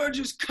people are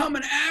just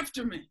coming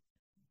after me.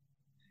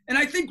 And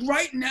I think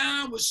right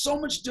now with so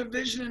much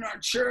division in our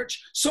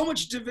church, so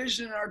much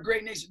division in our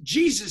great nation,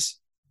 Jesus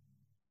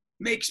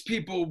makes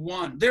people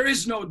one. There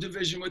is no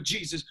division with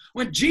Jesus.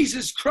 When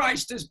Jesus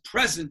Christ is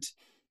present,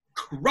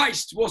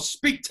 Christ will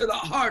speak to the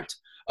heart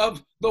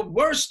of the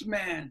worst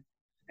man.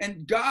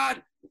 And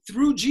God,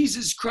 through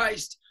Jesus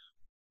Christ,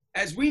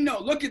 as we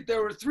know,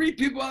 there were 3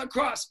 people on the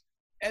cross,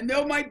 and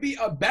there might be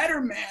a better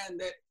man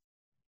that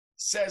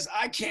says,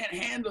 I can't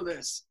handle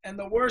this, and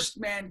the worst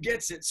man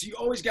gets it. So you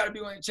always got to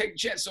be willing to take a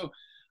chance. So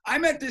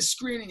I'm at this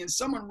screening, and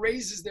someone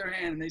raises their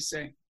hand, and they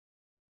say,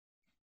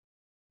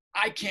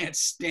 I can't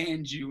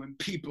stand you and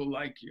people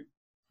like you.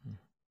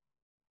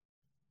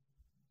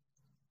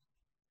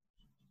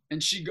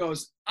 And she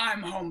goes,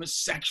 I'm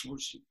homosexual,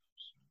 she goes.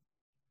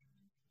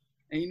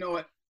 And you know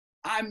what?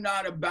 I'm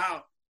not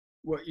about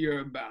what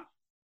you're about.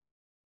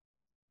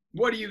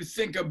 What do you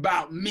think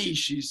about me,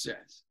 she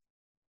says.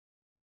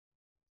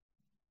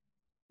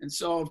 And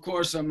so, of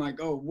course, I'm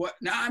like, oh, what?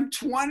 Now I'm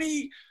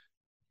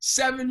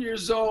 27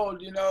 years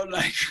old,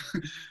 like,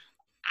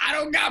 I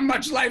don't got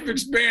much life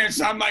experience.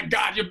 I'm like,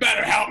 God, you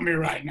better help me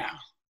right now.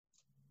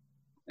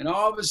 And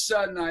all of a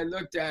sudden, I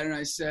looked at her and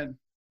I said,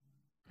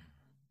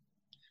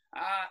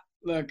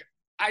 look,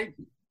 I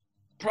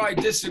probably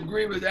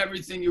disagree with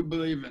everything you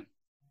believe in.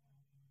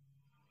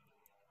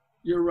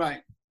 You're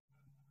right.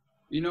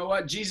 You know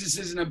what? Jesus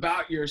isn't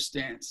about your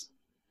stance.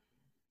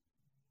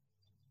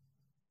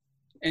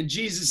 And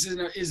Jesus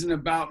isn't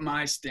about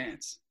my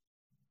stance.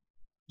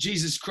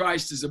 Jesus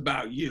Christ is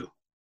about you.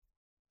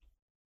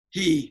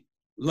 He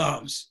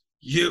loves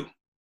you.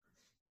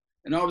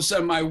 And all of a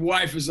sudden, my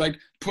wife is like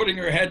putting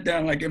her head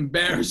down, like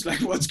embarrassed,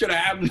 like what's going to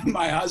happen to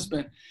my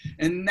husband?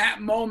 And in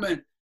that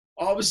moment,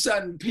 all of a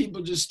sudden,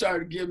 people just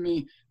started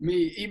giving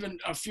me, even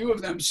a few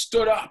of them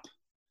stood up.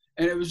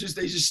 And it was just,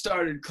 they just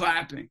started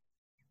clapping.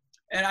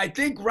 And I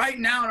think right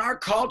now in our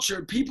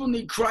culture, people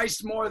need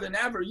Christ more than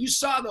ever. You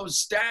saw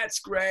those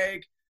stats,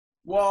 Greg,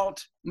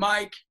 Walt,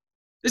 Mike.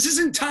 This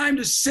isn't time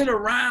to sit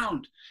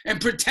around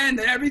and pretend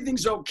that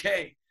everything's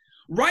okay.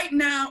 Right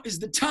now is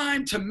the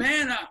time to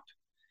man up.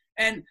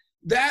 And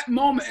that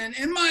moment, and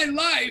in my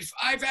life,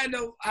 I've had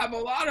to have a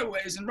lot of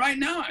ways. And right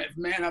now I have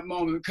man up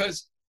moment,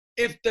 because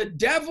if the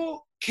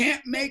devil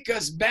can't make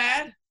us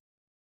bad,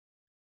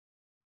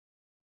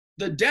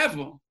 the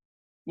devil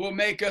will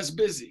make us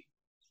busy.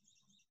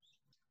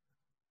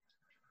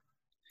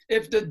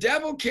 If the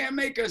devil can't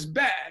make us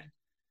bad,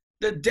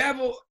 the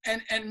devil,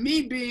 and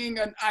me being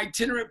an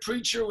itinerant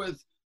preacher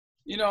with,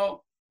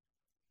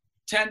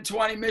 10,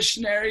 20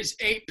 missionaries,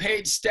 8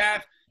 paid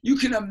staff, you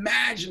can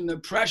imagine the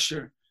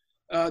pressure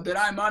that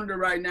I'm under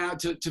right now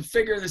to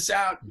figure this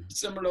out,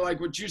 similar to like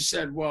what you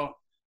said. Well,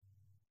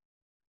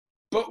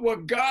 but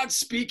what God's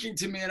speaking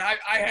to me, and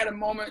I had a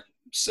moment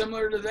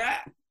similar to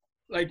that,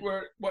 like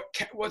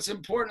what's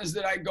important is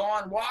that I go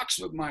on walks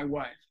with my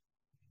wife,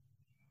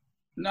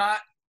 not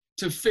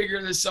to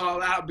figure this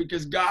all out,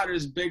 because God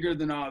is bigger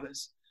than all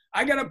this.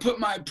 I got to put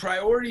my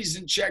priorities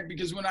in check,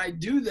 because when I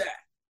do that,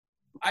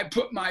 I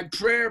put my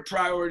prayer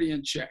priority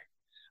in check.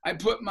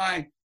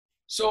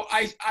 So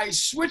I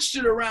switched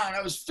it around.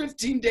 I was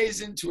 15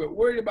 days into it,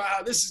 worried about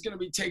how this is going to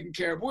be taken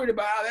care of, worried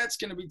about how that's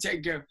going to be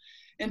taken care of.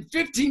 And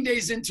 15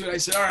 days into it, I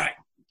said, all right,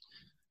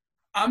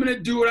 I'm going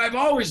to do what I've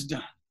always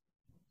done.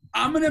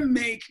 I'm going to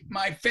make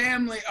my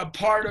family a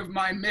part of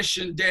my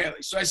mission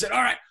daily. So I said,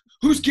 all right,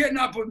 who's getting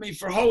up with me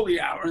for holy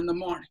hour in the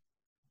morning?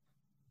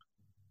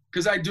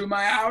 Because I do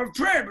my hour of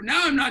prayer. But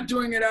now I'm not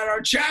doing it at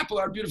our chapel,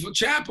 our beautiful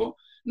chapel.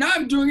 Now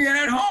I'm doing it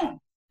at home.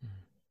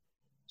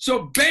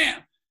 So bam,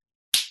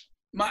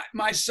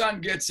 my son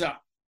gets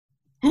up.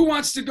 Who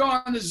wants to go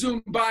on the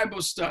Zoom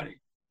Bible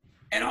study?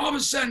 And all of a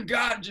sudden,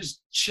 God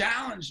just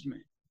challenged me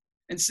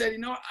and said,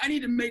 I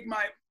need to make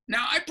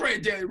now I pray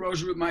a daily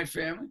rosary with my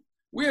family.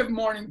 We have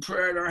morning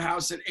prayer at our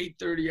house at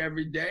 8:30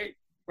 every day,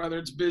 whether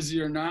it's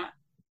busy or not.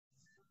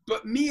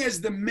 But me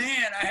as the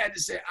man, I had to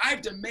say, I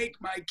have to make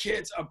my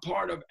kids a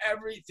part of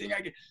everything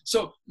I get.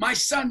 So my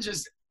son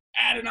just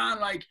added on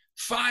like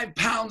 5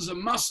 pounds of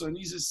muscle, and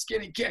he's a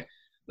skinny kid.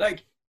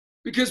 Like,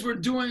 because we're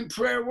doing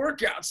prayer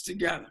workouts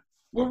together.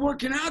 We're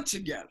working out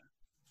together.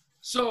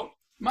 So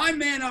my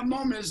man up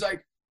moment is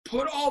like,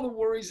 put all the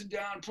worries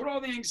down, put all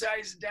the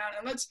anxieties down,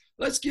 and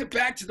let's get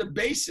back to the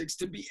basics,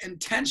 to be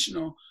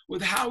intentional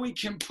with how we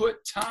can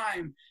put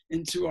time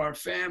into our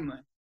family.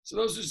 So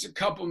those are just a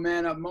couple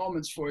man up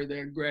moments for you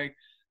there, Greg.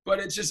 But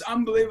it's just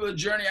unbelievable the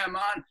journey I'm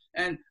on.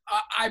 And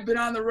I've been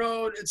on the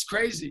road. It's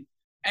crazy.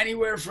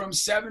 Anywhere from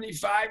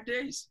 75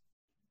 days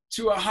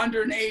to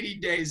 180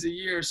 days a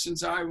year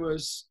since I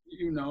was,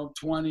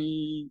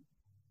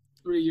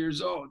 23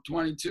 years old,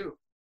 22.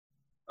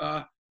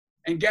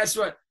 And guess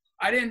what?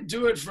 I didn't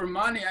do it for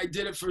money. I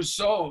did it for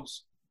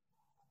souls.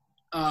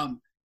 But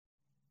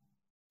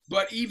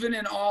even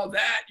in all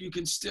that, you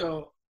can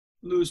still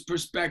lose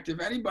perspective.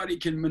 Anybody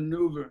can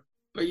maneuver.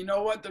 But you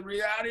know what the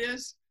reality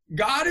is?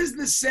 God is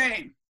the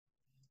same.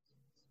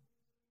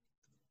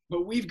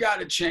 But we've got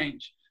to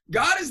change.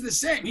 God is the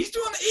same. He's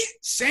doing the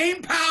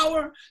same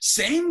power,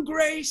 same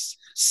grace,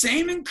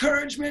 same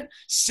encouragement,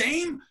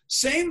 same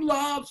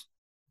love.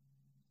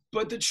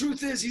 But the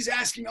truth is, he's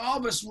asking all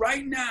of us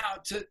right now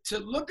to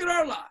look at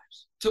our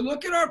lives, to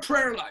look at our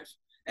prayer life,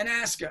 and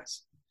ask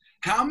us,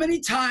 how many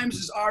times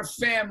is our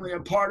family a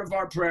part of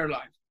our prayer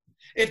life?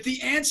 If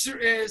the answer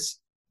is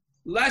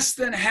less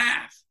than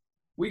half,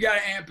 we got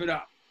to amp it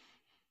up.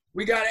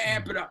 We got to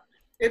amp it up.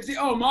 If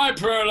my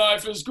prayer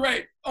life is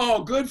great.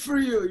 Oh, good for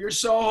you. You're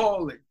so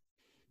holy.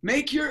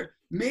 Make your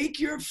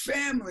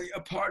family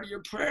a part of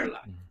your prayer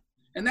life.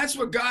 And that's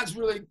what God's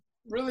really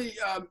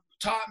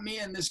taught me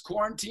in this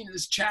quarantine,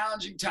 this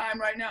challenging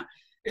time right now,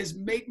 is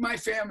make my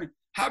family.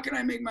 How can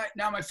I make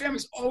my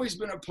family's always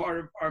been a part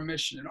of our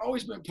mission and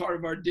always been part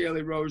of our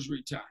daily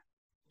rosary time.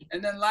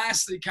 And then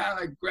lastly, kind of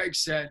like Greg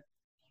said,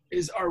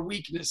 is our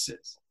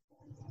weaknesses.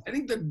 I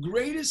think the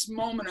greatest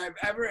moment I've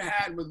ever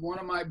had with one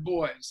of my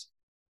boys,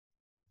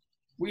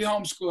 we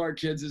homeschool our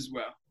kids as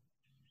well.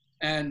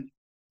 And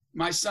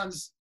my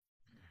son's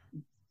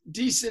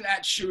decent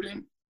at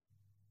shooting,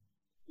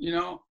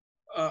 but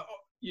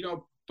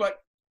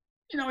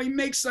he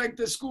makes like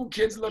the school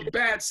kids look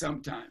bad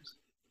sometimes,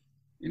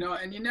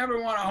 and you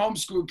never want a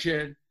homeschool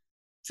kid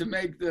to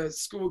make the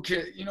school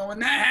kid, when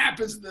that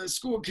happens, the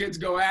school kids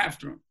go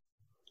after him.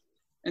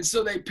 And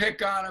so they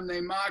pick on him, they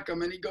mock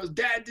him, and he goes,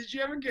 Dad, did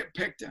you ever get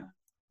picked on?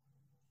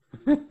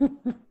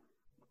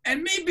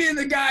 And me being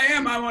the guy I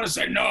am, I want to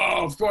say, no,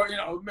 of course,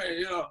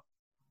 me.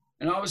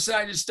 And all of a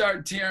sudden I just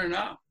started tearing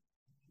up.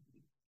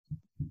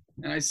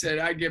 And I said,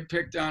 I get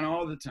picked on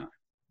all the time.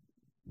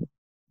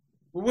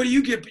 Well, what do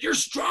you get? You're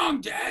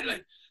strong, Dad.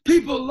 Like,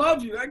 people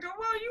love you. I go,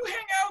 well, you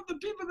hang out with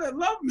the people that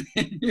love me.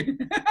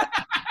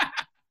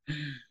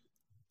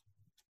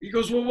 He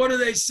goes, well, what do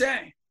they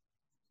say?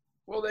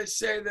 Well, they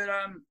say that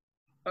I'm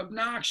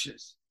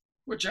obnoxious,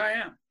 which I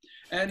am.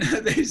 And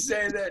they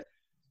say that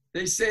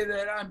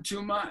I'm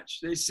too much.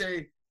 They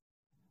say,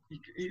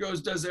 he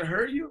goes, does it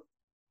hurt you?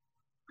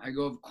 I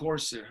go, of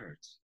course it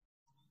hurts.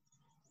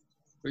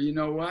 But you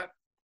know what?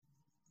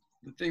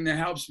 The thing that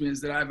helps me is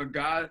that I have a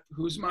God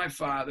who's my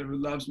Father who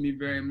loves me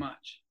very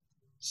much.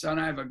 Son,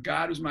 I have a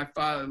God who's my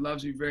Father who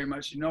loves me very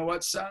much. You know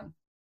what, son?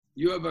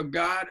 You have a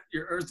God,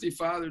 your earthly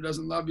father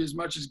doesn't love you as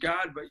much as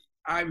God, but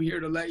I'm here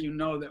to let you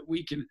know that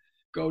we can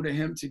go to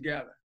him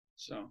together.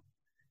 So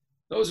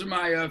those are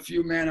my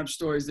few man-up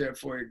stories there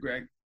for you,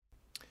 Greg.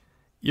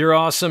 You're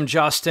awesome,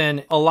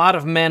 Justin. A lot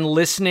of men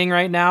listening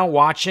right now,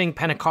 watching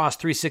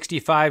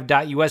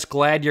Pentecost365.us.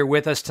 Glad you're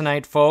with us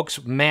tonight,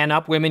 folks. Man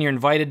up, women. You're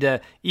invited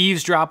to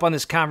eavesdrop on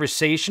this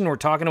conversation. We're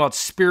talking about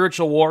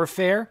spiritual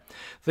warfare,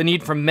 the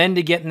need for men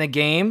to get in the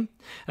game.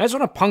 And I just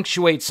want to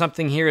punctuate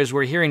something here as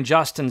we're hearing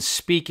Justin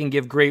speak and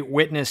give great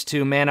witness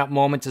to man up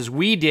moments as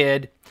we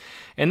did.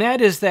 And that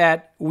is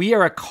that we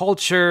are a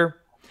culture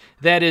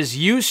that is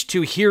used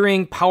to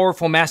hearing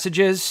powerful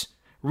messages,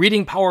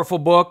 reading powerful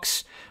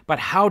books, but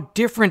how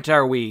different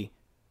are we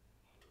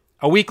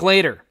a week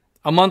later,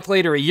 a month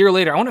later, a year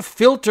later? I want to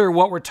filter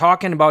what we're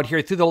talking about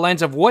here through the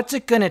lens of what's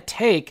it going to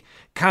take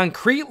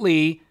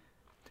concretely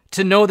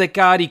to know that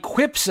God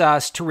equips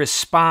us to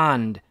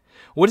respond.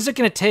 What is it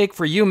going to take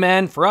for you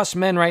men, for us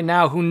men right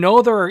now who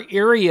know there are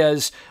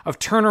areas of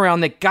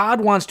turnaround that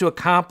God wants to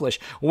accomplish?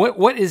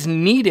 What is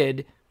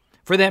needed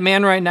for that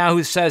man right now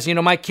who says,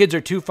 my kids are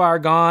too far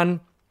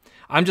gone.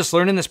 I'm just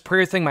learning this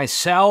prayer thing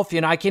myself.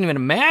 I can't even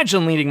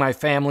imagine leading my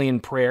family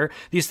in prayer.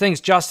 These things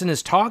Justin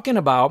is talking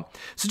about.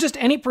 So just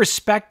any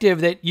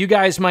perspective that you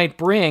guys might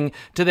bring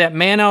to that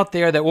man out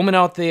there, that woman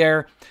out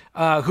there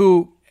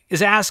who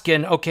is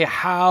asking, okay,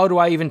 how do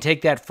I even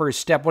take that first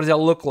step? What does that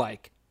look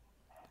like?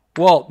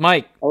 Walt,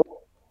 Mike.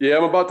 Yeah,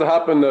 I'm about to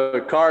hop in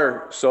the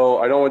car, so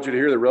I don't want you to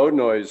hear the road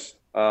noise.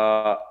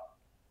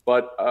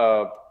 But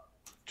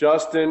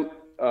Justin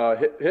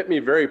hit me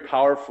very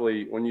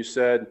powerfully when you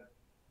said,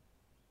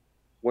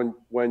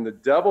 when the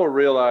devil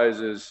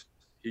realizes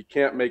he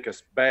can't make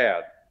us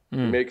bad, he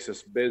makes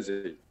us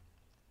busy.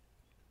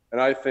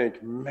 And I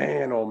think,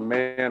 man, oh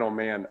man, oh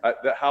man,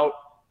 how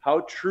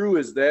true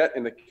is that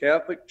in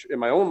in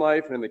my own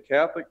life and in the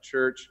Catholic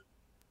Church,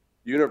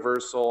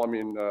 universal?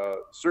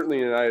 Certainly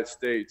in the United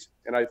States.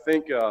 And I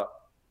think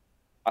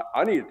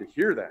I needed to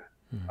hear that.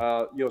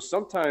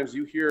 Sometimes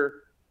you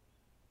hear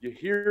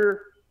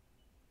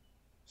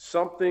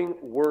something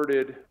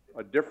worded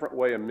a different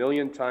way a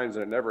million times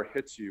and it never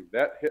hits you.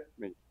 That hit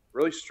me,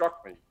 really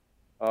struck me,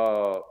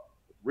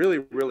 really,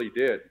 really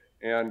did.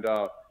 And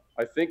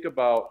I think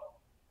about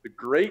the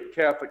great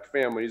Catholic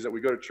families that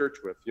we go to church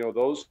with,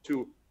 those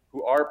who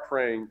are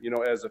praying,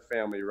 as a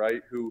family,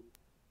 right? Who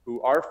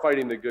are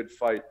fighting the good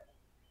fight.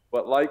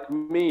 But like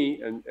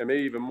me, and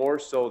maybe even more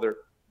so,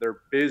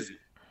 they're busy,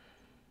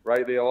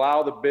 right? They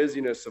allow the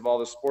busyness of all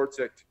the sports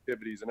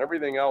activities and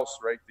everything else,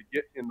 right, to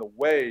get in the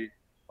way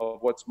of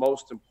what's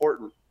most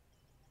important.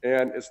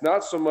 And it's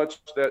not so much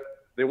that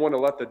they want to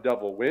let the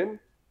devil win.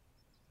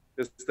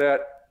 It's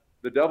that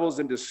the devil's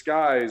in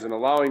disguise and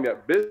allowing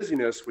that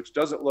busyness, which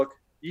doesn't look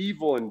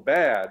evil and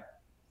bad,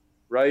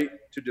 right,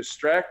 to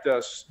distract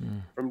us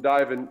from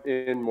diving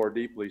in more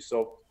deeply.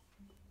 So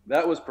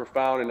that was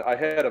profound. And I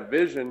had a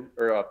vision,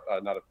 or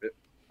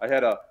I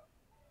had a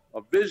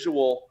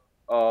visual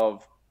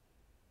of,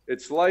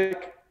 it's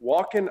like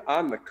walking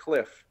on the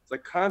cliff. It's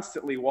like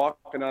constantly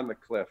walking on the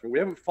cliff. And we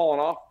haven't fallen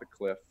off the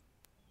cliff,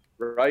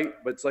 right?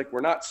 But it's like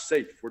we're not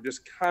safe. We're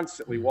just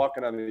constantly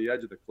walking on the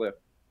edge of the cliff.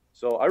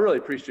 So I really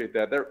appreciate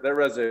that. That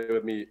resonated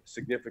with me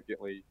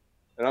significantly.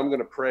 And I'm going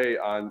to pray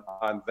on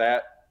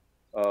that,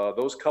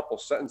 those couple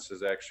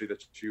sentences actually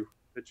that you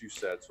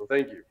said. So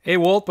thank you. Hey,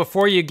 Walt,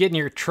 before you get in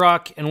your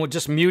truck, and we'll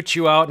just mute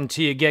you out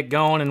until you get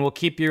going, and we'll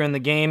keep you in the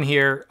game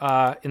here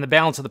in the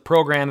balance of the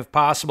program if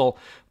possible.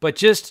 But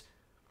just,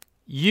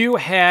 you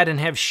had and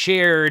have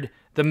shared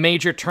the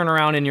major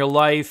turnaround in your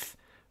life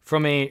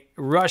from a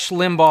Rush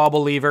Limbaugh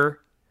believer,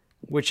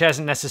 which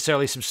hasn't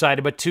necessarily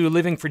subsided, but to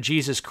living for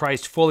Jesus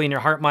Christ fully in your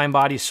heart, mind,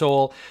 body,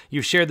 soul.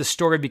 You've shared the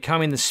story of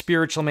becoming the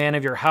spiritual man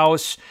of your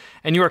house,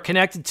 and you are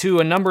connected to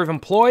a number of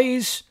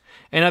employees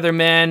and other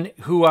men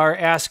who are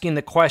asking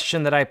the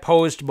question that I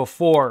posed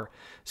before.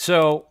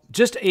 So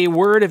just a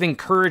word of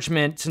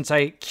encouragement, since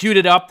I queued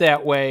it up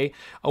that way,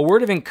 a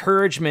word of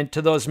encouragement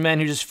to those men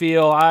who just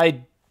feel,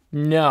 I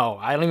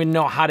don't even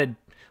know how to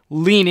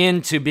lean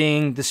into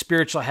being the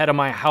spiritual head of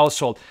my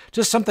household.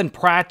 Just something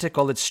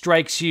practical that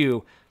strikes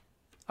you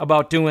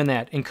about doing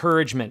that,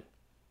 encouragement.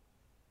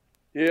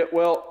 Yeah,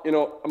 well,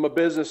 I'm a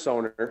business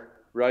owner,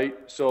 right?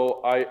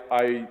 So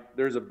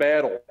there's a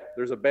battle.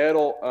 There's a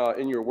battle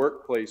in your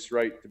workplace,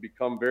 right, to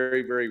become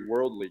very, very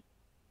worldly.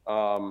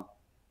 And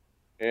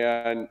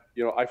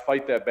I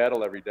fight that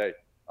battle every day.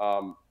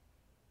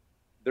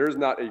 There's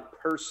not a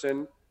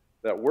person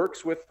that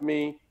works with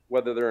me,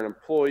 whether they're an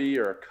employee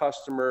or a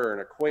customer or an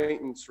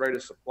acquaintance, right, a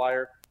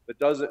supplier, that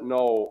doesn't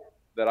know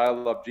that I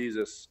love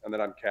Jesus and that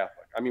I'm Catholic.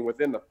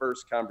 Within the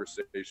first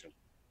conversation.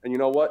 And you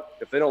know what?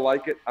 If they don't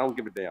like it, I don't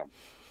give a damn.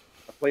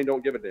 I plain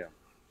don't give a damn.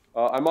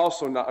 I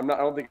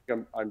don't think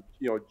I'm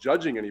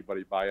judging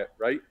anybody by it,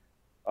 right?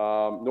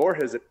 Nor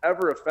has it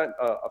ever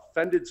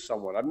offended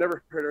someone. I've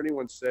never heard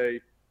anyone say,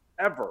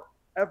 ever,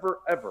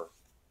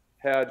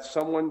 had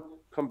someone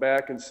come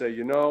back and say,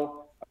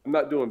 I'm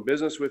not doing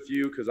business with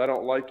you because I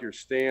don't like your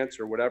stance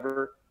or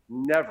whatever.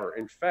 Never.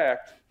 In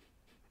fact,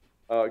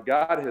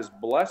 God has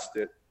blessed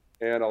it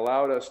and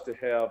allowed us to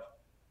have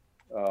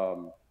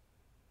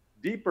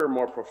deeper,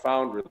 more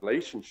profound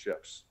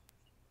relationships.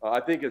 I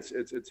think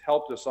it's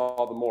helped us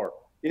all the more.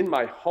 In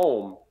my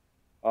home,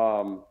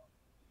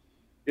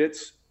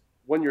 It's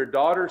when your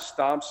daughter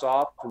stomps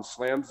off and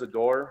slams the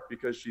door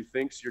because she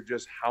thinks you're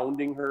just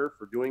hounding her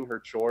for doing her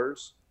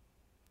chores.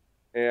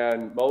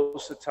 And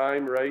most of the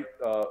time, right,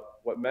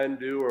 what men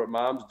do or what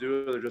moms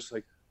do, they're just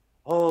like,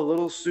 oh,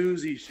 little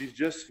Susie, she's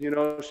just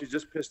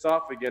pissed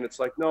off again. It's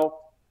like, no,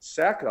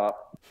 sack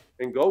up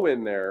and go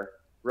in there,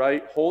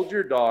 right? Hold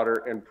your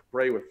daughter and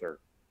pray with her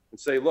and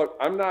say, look,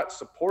 I'm not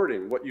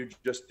supporting what you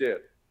just did.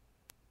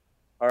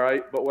 All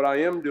right. But what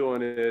I am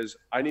doing is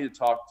I need to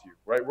talk to you,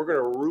 right? We're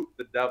going to root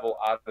the devil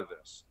out of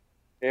this.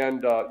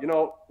 And,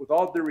 with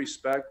all due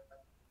respect,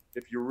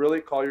 if you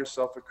really call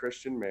yourself a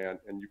Christian man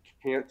and you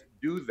can't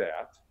do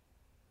that,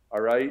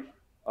 all right,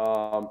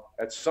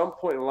 at some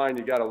point in line,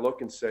 you got to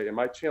look and say, am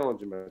I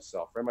challenging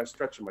myself? Or am I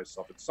stretching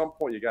myself? At some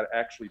point, you got to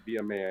actually be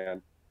a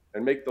man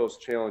and make those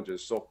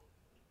challenges. So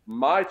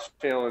my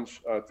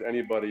challenge to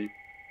anybody,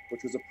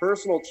 which was a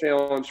personal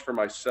challenge for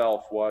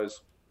myself,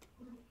 was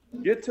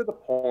get to the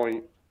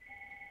point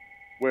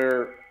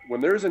where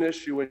when there's an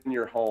issue in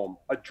your home,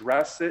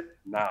 address it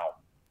now.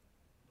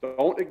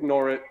 Don't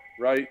ignore it,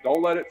 right?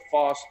 Don't let it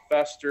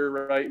fester,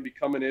 right, and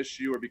become an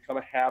issue or become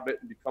a habit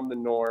and become the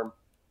norm.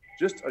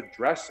 Just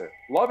address it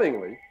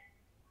lovingly,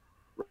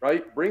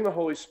 right? Bring the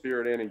Holy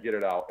Spirit in and get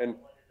it out. And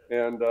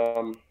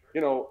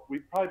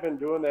we've probably been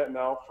doing that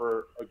now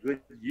for a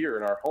good year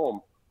in our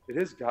home. It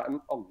has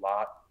gotten a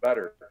lot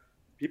better.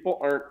 People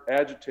aren't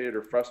agitated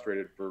or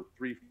frustrated for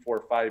 3,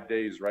 4, 5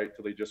 days, right,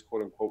 till they just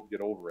quote unquote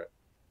get over it.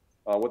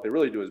 What they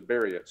really do is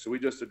bury it. So we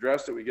just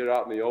address it, we get it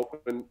out in the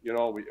open,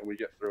 and we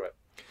get through it.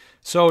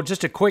 So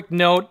just a quick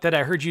note that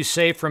I heard you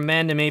say for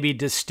men to maybe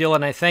distill,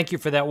 and I thank you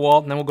for that,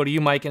 Walt, and then we'll go to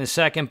you, Mike, in a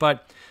second.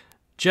 But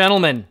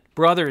gentlemen,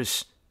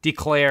 brothers,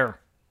 declare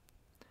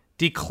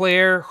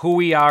who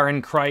we are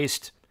in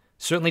Christ,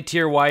 certainly to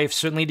your wife,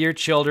 certainly to your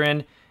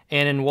children,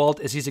 and in Walt,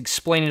 as he's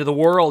explaining to the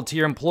world, to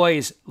your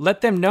employees,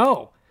 let them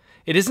know.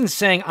 It isn't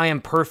saying I am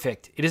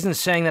perfect. It isn't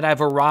saying that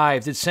I've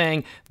arrived. It's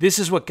saying this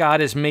is what God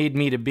has made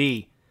me to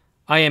be.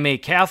 I am a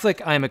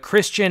Catholic, I am a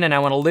Christian, and I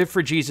want to live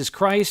for Jesus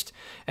Christ,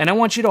 and I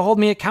want you to hold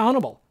me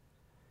accountable.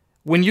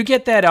 When you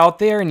get that out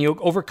there and you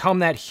overcome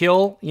that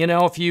hill,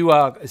 if you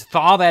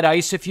thaw that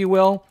ice, if you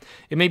will,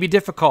 it may be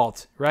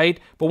difficult, right?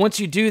 But once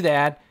you do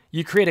that,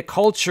 you create a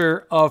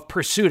culture of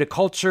pursuit, a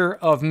culture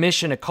of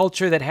mission, a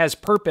culture that has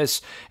purpose.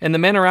 And the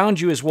men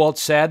around you, as Walt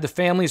said, the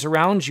families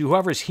around you,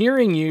 whoever's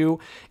hearing you,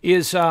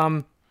 is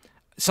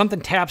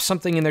something taps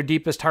something in their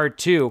deepest heart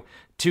too,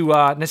 to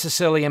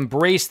necessarily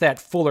embrace that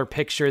fuller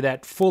picture,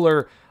 that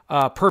fuller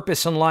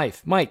purpose in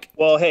life. Mike?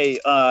 Well, hey,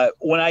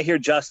 when I hear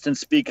Justin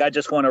speak, I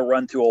just want to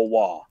run through a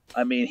wall.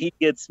 I mean, he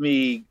gets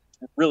me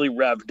really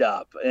revved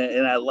up,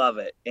 and I love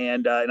it.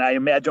 And I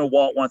imagine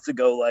Walt wants to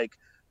go like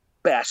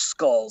bash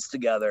skulls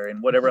together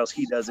and whatever else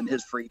he does in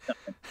his free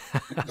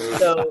time.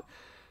 So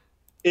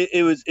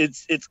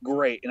it's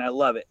great, and I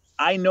love it.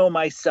 I know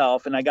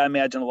myself, and I got to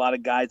imagine a lot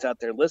of guys out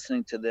there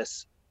listening to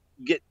this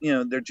get,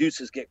 their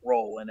juices get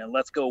rolling, and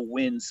let's go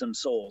win some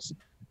souls.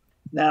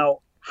 Now,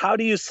 how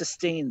do you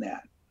sustain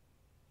that?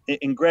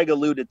 And Greg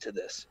alluded to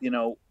this,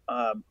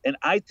 and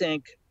I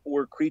think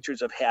we're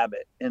creatures of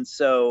habit. And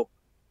so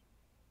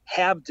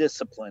have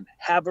discipline,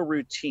 have a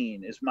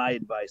routine is my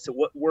advice. So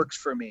what works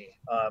for me,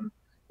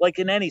 like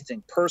in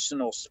anything,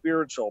 personal,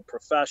 spiritual,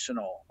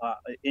 professional,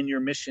 in your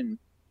mission,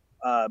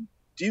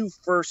 do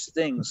first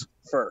things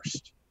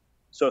first.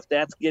 So if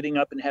that's getting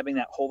up and having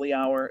that holy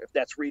hour, if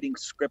that's reading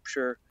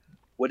scripture,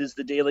 what is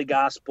the daily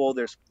gospel?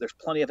 There's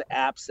plenty of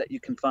apps that you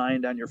can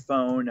find on your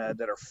phone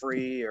that are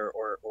free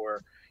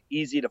or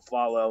easy to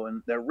follow,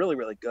 and they're really,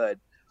 really good.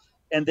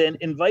 And then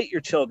invite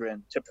your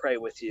children to pray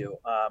with you.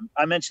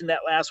 I mentioned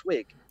that last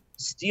week.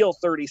 Steal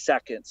 30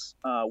 seconds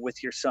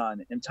with your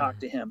son and talk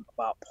to him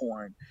about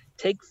porn.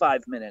 Take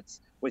 5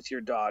 minutes with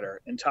your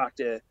daughter and talk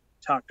to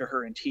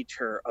her and teach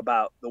her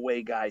about the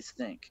way guys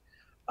think.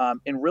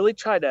 And really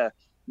try to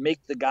make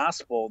the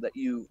gospel that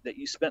you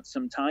spent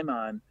some time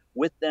on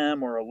with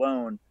them or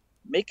alone,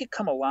 make it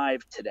come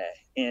alive today.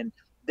 And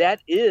that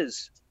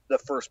is the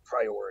first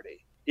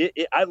priority.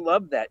 I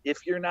love that.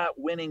 If you're not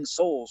winning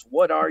souls,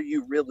 what are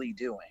you really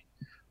doing?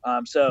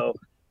 So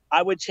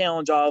I would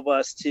challenge all of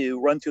us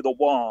to run through the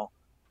wall,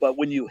 but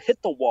when you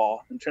hit the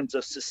wall in terms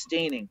of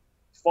sustaining,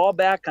 fall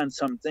back on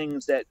some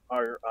things that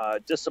are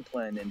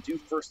disciplined and do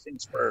first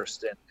things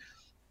first and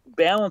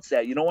balance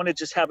that. You don't want to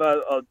just have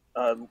a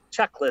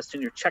checklist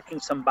and you're checking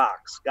some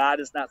box. God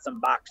is not some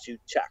box you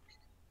check.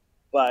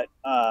 But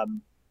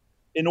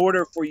in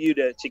order for you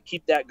to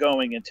keep that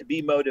going and to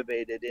be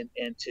motivated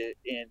and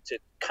to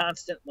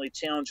constantly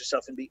challenge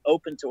yourself and be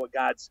open to what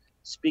God's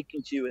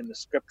speaking to you in the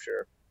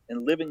scripture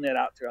and living that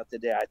out throughout the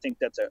day, I think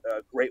that's a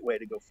great way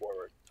to go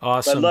forward.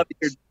 Awesome. But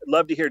I'd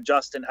love to hear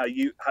Justin, how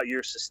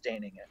you're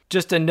sustaining it.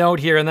 Just a note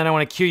here, and then I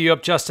want to cue you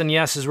up, Justin.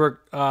 Yes, as we're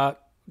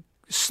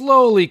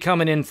slowly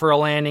coming in for a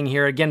landing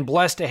here. Again,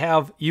 blessed to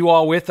have you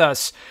all with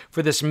us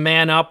for this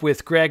Man Up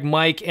with Greg,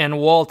 Mike, and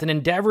Walt, an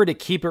endeavor to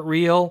keep it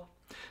real,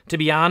 to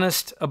be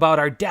honest about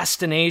our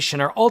destination,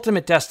 our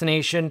ultimate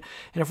destination.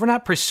 And if we're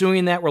not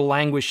pursuing that, we're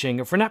languishing.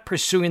 If we're not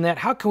pursuing that,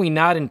 how can we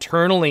not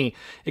internally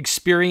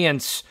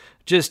experience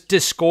just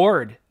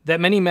discord that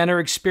many men are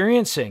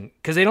experiencing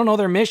because they don't know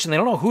their mission. They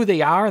don't know who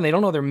they are and they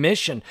don't know their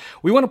mission.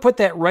 We want to put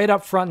that right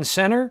up front and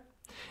center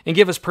and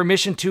give us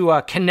permission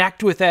to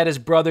connect with that as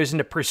brothers and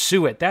to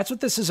pursue it. That's what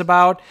this is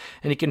about,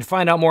 and you can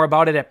find out more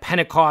about it at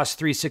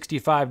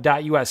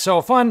Pentecost365.us. So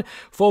a fun,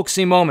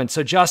 folksy moment.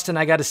 So Justin,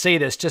 I got to say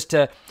this just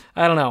to,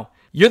 I don't know,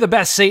 you're the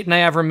best Satan I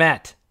ever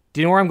met.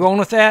 Do you know where I'm going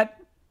with that?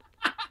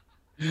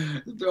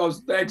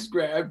 Thanks,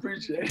 Greg. I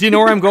appreciate it. Do you know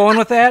where I'm going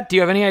with that? Do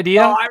you have any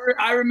idea? Oh,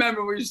 I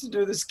remember we used to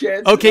do the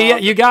skits. Okay, yeah,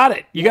 you got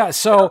it. You got it.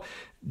 So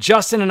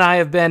Justin and I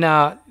have been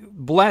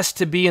blessed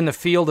to be in the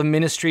field of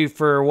ministry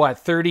for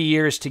 30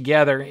 years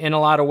together in a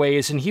lot of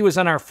ways. And he was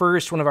on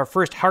one of our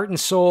first heart and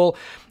soul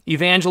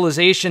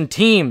evangelization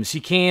teams. He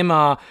came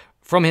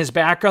from his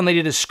background that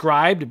he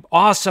described.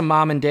 Awesome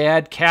mom and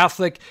dad,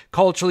 Catholic,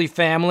 culturally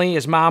family.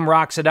 His mom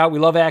rocks it out. We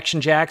love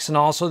Action Jackson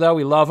also, though.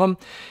 We love him.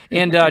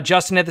 And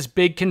Justin had this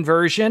big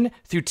conversion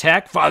through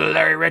tech. Father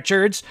Larry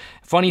Richards.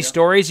 Funny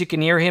stories. You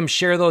can hear him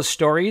share those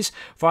stories.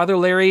 Father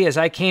Larry, as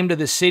I came to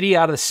the city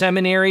out of the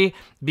seminary,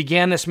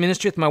 began this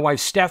ministry with my wife,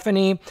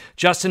 Stephanie.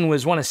 Justin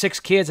was one of 6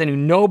 kids. I knew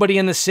nobody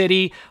in the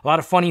city. A lot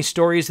of funny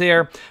stories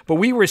there. But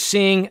we were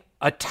seeing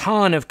a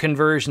ton of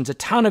conversions, a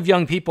ton of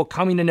young people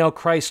coming to know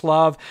Christ's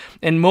love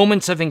and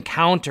moments of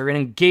encounter and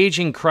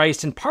engaging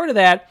Christ. And part of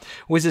that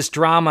was this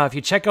drama. If you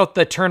check out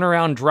the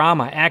Turnaround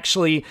drama,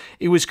 actually,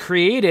 it was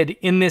created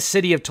in this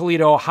city of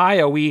Toledo,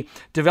 Ohio. We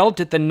developed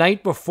it the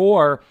night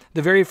before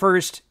the very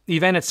first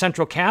event at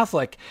Central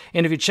Catholic.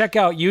 And if you check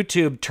out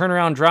YouTube,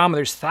 Turnaround Drama,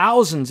 there's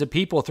thousands of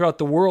people throughout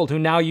the world who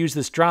now use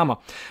this drama.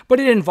 But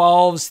it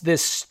involves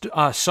this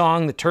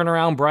song, the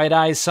Turnaround Bright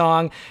Eyes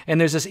song,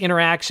 and there's this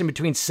interaction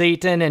between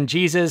Satan and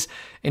Jesus.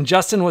 And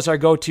Justin was our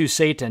go-to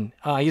Satan.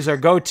 He's our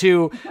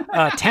go-to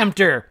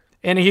tempter.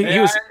 And he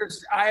was.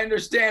 I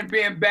understand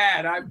being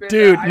bad.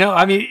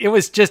 It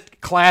was just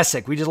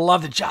classic. We just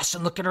loved it.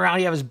 Justin looking around,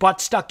 he had his butt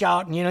stuck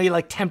out, and you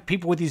like tempt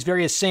people with these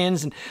various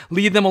sins and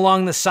lead them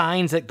along the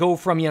signs that go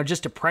from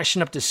just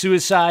depression up to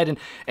suicide. And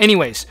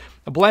anyways,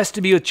 blessed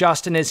to be with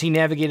Justin as he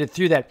navigated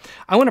through that.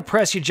 I want to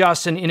press you,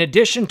 Justin. In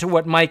addition to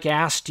what Mike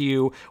asked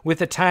you, with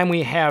the time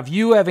we have,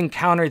 you have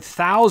encountered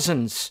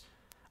thousands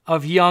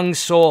of young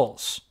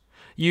souls.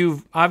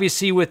 You've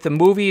obviously with the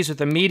movies, with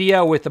the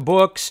media, with the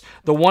books,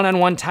 the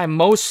one-on-one time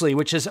mostly,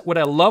 which is what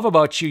I love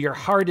about you. Your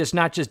heart is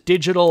not just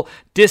digital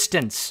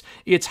distance.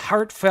 It's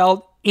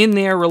heartfelt in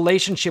their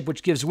relationship,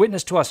 which gives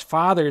witness to us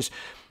fathers.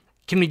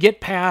 Can we get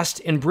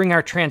past and bring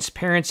our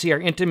transparency, our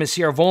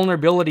intimacy, our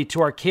vulnerability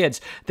to our kids?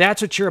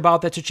 That's what you're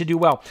about. That's what you do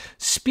well.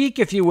 Speak,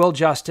 if you will,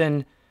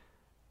 Justin,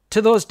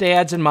 to those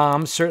dads and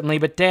moms, certainly,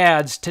 but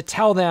dads, to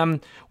tell them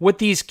what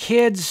these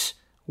kids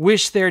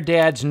wish their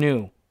dads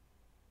knew.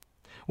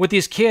 What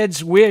these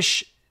kids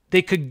wish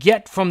they could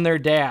get from their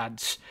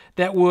dads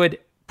that would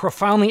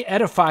profoundly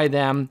edify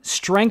them,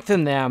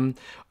 strengthen them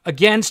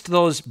against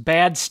those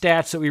bad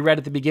stats that we read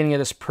at the beginning of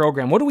this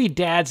program. What do we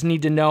dads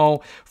need to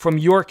know from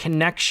your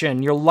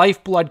connection, your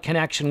lifeblood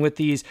connection with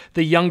the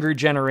younger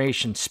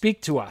generation?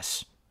 Speak to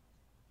us.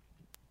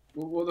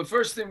 Well, the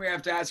first thing we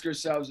have to ask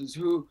ourselves is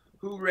who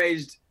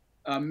raised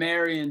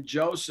Mary and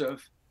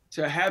Joseph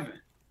to heaven?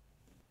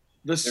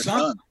 The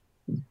Son.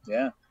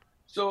 Yeah.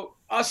 So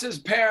us as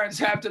parents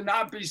have to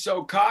not be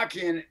so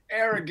cocky and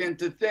arrogant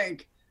to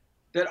think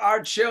that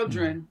our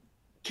children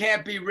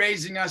can't be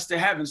raising us to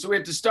heaven. So we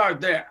have to start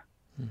there.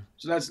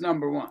 So that's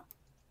number one.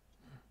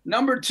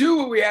 Number two,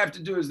 what we have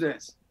to do is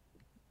this.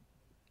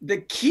 The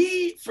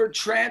key for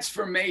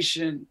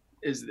transformation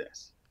is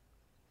this.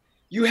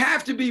 You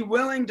have to be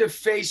willing to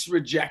face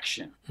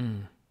rejection.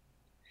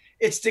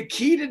 It's the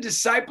key to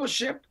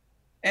discipleship,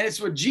 and it's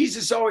what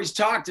Jesus always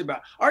talked about.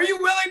 Are you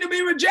willing to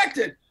be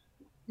rejected?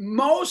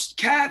 Most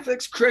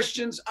Catholics,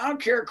 Christians, I don't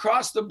care,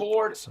 across the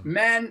board,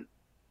 men,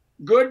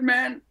 good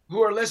men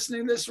who are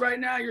listening to this right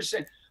now, you're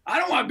saying, I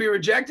don't want to be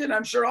rejected.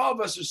 I'm sure all of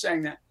us are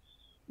saying that.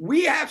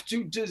 We have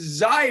to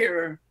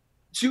desire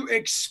to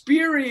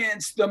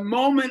experience the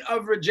moment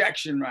of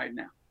rejection right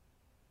now.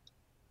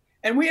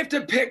 And we have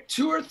to pick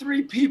 2 or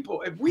 3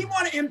 people. If we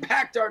want to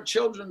impact our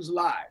children's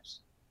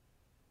lives,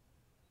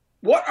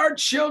 what our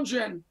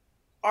children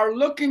are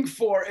looking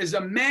for is a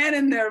man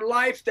in their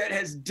life that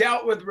has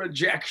dealt with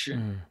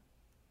rejection.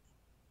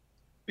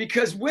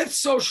 Because with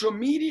social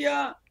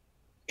media,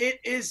 it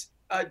is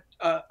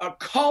a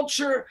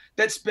culture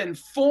that's been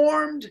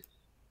formed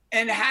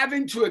and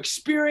having to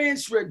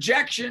experience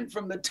rejection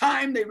from the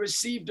time they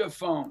received a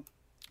phone.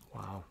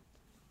 Wow.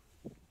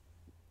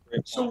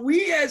 So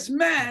we as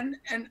men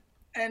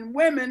and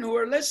women who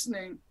are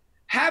listening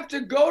have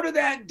to go to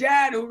that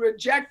dad who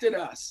rejected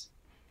us.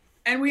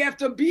 And we have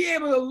to be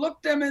able to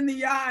look them in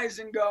the eyes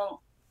and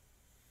go,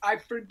 I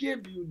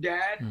forgive you,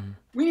 Dad.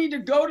 We need to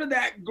go to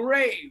that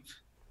grave.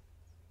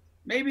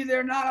 Maybe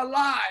they're not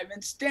alive,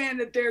 and stand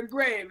at their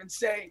grave and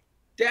say,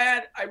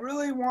 Dad, I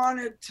really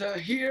wanted to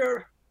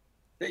hear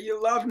that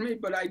you loved me,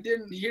 but I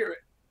didn't hear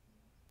it.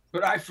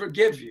 But I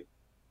forgive you.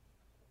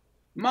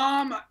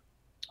 Mom,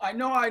 I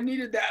know I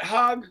needed that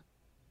hug,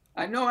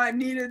 I know I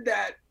needed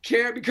that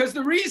care, because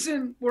the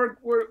reason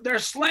they're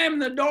slamming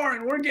the door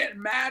and we're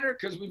getting madder,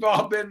 because we've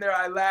all been there.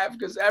 I laugh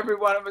because every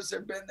one of us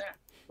have been there.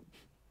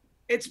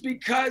 It's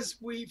because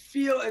we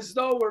feel as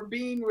though we're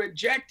being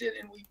rejected,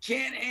 and we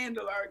can't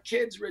handle our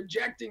kids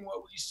rejecting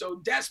what we so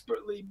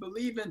desperately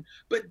believe in.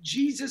 But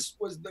Jesus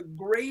was the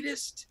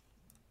greatest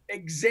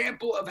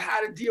example of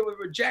how to deal with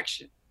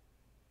rejection.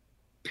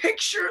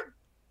 Picture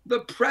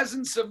the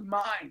presence of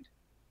mind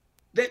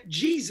that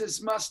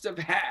Jesus must have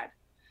had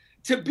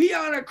to be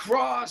on a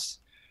cross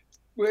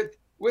with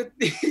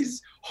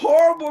these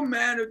horrible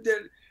men who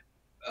did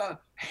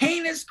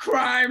heinous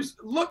crimes.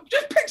 Look,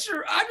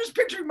 I'm just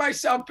picturing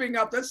myself being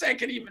up. Let's say I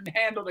could even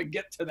handle to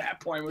get to that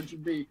point, which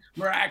would be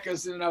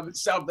miraculous in and of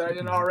itself, that I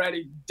didn't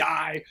already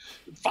die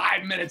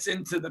 5 minutes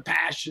into the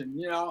passion,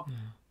 you know?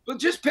 But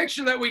just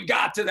picture that we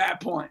got to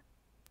that point.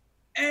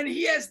 And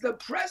he has the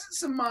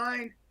presence of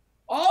mind.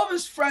 All of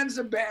his friends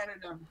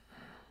abandoned him.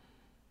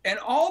 And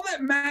all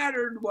that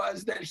mattered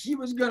was that he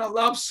was going to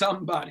love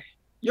somebody.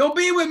 You'll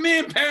be with me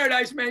in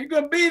paradise, man. You're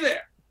going to be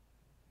there.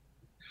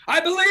 I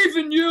believe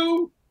in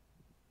you.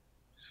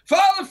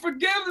 Father,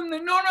 forgive them. They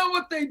don't know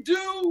what they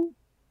do.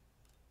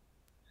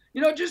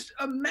 You know, just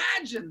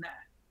imagine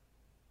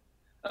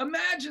that.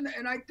 Imagine that.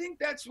 And I think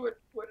that's what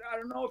I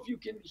don't know if you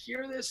can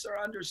hear this or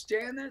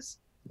understand this,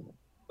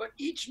 but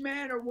each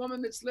man or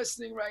woman that's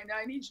listening right now,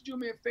 I need you to do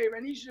me a favor. I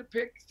need you to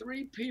pick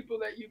 3 people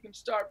that you can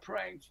start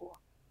praying for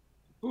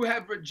who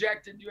have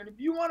rejected you. And if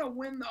you want to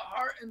win the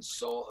heart and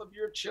soul of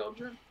your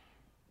children,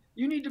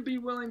 you need to be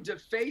willing to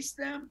face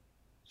them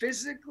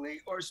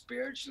physically or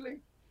spiritually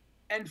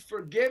and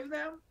forgive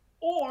them,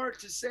 or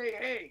to say,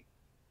 hey,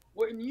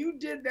 when you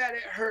did that,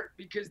 it hurt,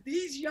 because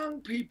these young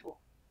people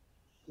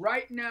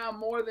right now,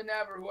 more than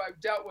ever, who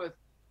I've dealt with,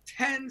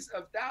 tens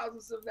of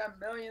thousands of them,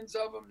 millions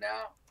of them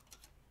now,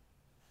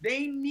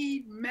 they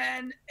need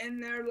men in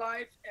their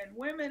life and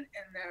women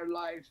in their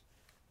life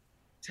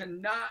to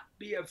not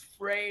be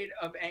afraid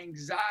of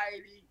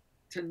anxiety,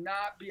 to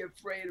not be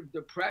afraid of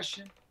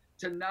depression,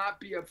 to not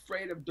be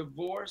afraid of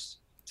divorce,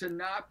 to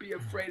not be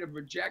afraid of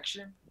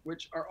rejection,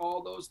 which are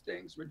all those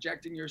things: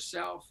 rejecting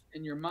yourself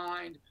in your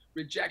mind,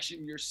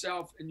 rejecting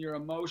yourself in your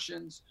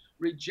emotions,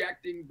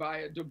 rejecting by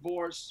a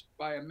divorce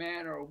by a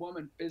man or a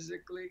woman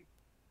physically.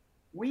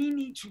 We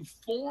need to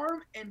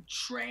form and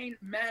train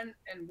men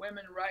and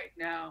women right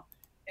now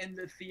in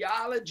the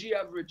theology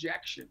of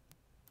rejection.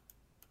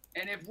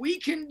 And if we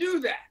can do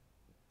that,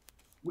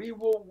 we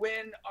will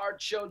win our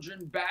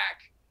children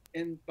back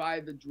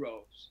by the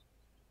droves.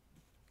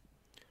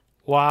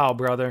 Wow,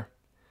 brother.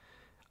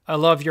 I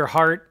love your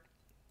heart.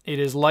 It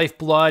is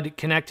lifeblood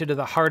connected to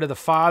the heart of the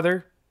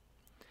Father.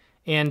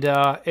 And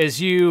as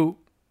you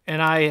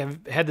and I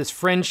have had this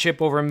friendship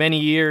over many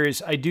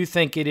years, I do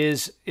think it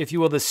is, if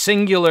you will, the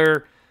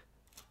singular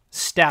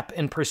step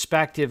in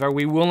perspective. Are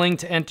we willing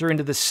to enter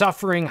into the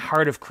suffering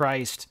heart of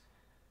Christ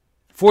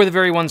for the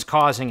very ones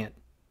causing it?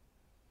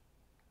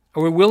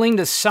 Are we willing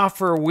to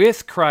suffer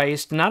with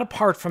Christ, not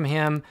apart from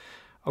him?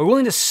 Are we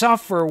willing to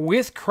suffer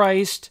with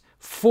Christ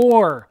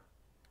for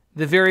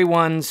the very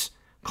ones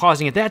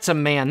causing it? That's a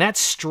man. That's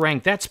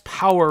strength. That's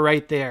power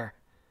right there.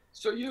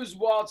 So use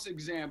Walt's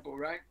example,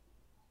 right?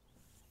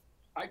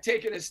 I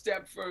take it a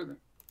step further.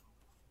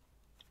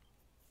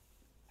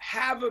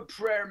 Have a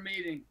prayer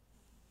meeting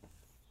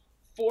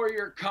for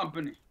your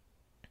company.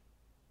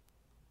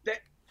 That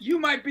you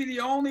might be the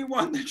only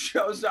one that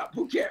shows up.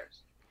 Who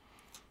cares?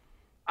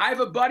 I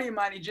have a buddy of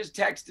mine, he just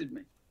texted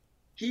me.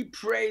 He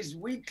prays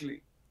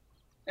weekly.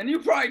 And you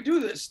probably do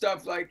this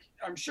stuff, like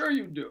I'm sure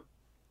you do.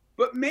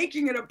 But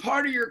making it a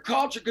part of your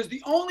culture, because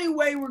the only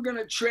way we're going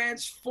to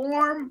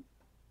transform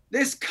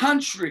this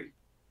country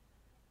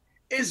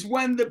is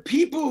when the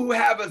people who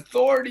have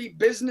authority,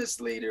 business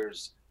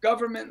leaders,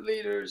 government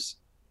leaders,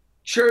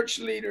 church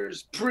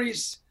leaders,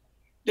 priests,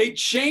 they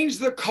change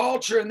the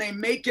culture and they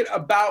make it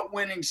about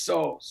winning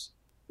souls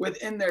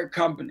within their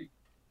company.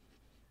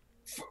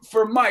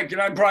 For Mike,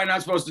 and I'm probably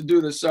not supposed to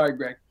do this, sorry,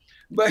 Greg,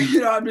 but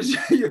you know, I'm just,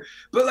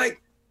 but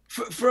like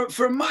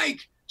for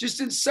Mike, just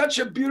in such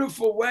a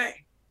beautiful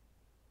way,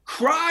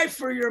 cry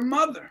for your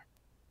mother.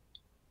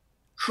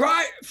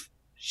 Cry.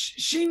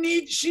 She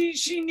needs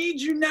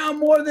you now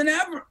more than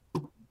ever.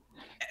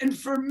 And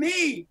for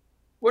me,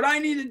 what I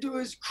need to do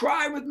is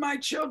cry with my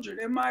children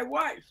and my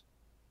wife.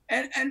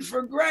 And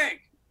for Greg,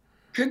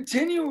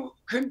 continuing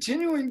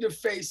to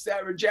face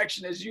that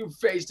rejection as you've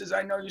faced, as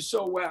I know you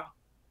so well.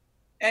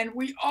 And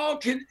we all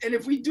can, and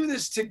if we do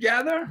this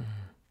together,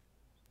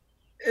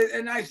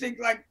 and I think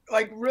like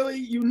really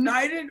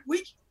united,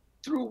 we,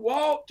 through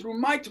Walt, through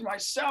Mike, through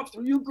myself,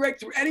 through you, Greg,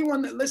 through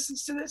anyone that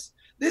listens to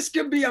this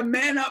could be a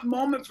man up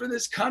moment for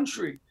this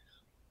country,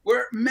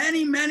 where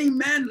many, many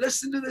men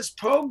listen to this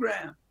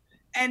program,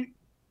 and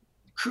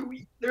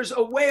there's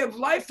a way of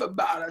life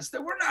about us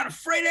that we're not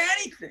afraid of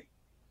anything.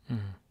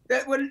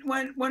 That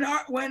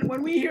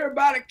when we hear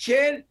about a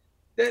kid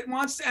that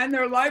wants to end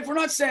their life, we're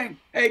not saying,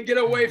 hey, get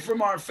away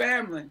from our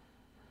family.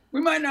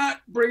 We might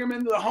not bring them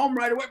into the home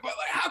right away, but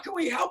like, how can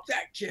we help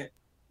that kid?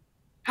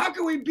 How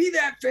can we be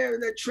that family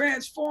that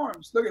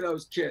transforms? Look at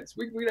those kids.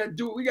 We gotta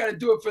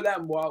do it for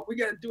them, Walt. We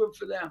gotta do it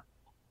for them.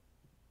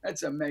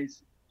 That's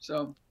amazing.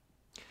 So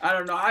I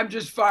don't know. I'm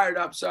just fired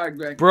up. Sorry,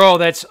 Greg. Bro,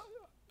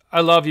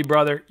 I love you,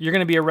 brother. You're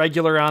going to be a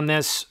regular on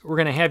this. We're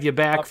going to have you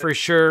back for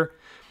sure.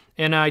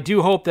 And I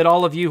do hope that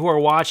all of you who are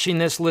watching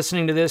this,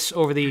 listening to this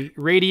over the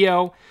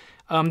radio,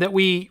 that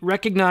we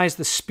recognize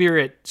the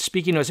Spirit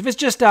speaking to us. If it's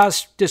just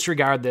us,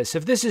 disregard this.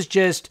 If this is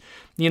just,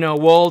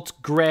 Walt,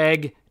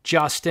 Greg,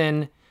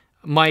 Justin,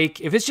 Mike,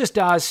 if it's just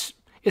us,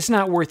 it's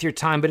not worth your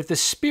time. But if the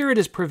Spirit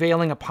is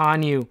prevailing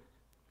upon you,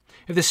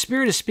 if the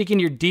Spirit is speaking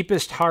to your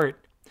deepest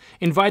heart,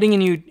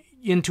 inviting you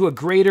into a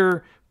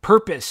greater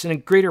purpose and a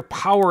greater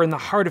power in the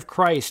heart of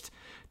Christ,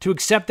 to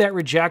accept that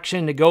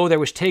rejection, to go there,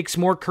 which takes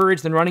more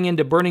courage than running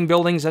into burning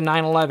buildings on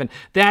 9/11.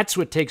 That's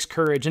what takes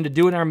courage, and to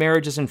do it in our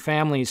marriages and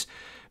families.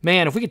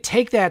 Man, if we could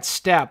take that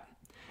step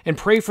and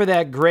pray for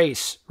that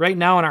grace right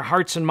now in our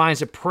hearts and minds,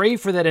 to pray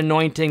for that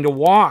anointing, to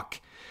walk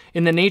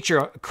in the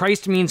nature.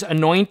 Christ means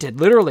anointed,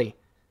 literally.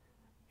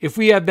 If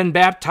we have been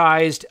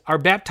baptized, our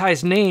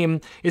baptized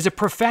name is a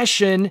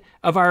profession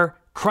of our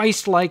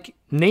Christ-like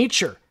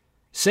nature.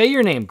 Say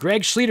your name,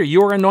 Greg Schlueter.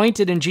 You are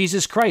anointed in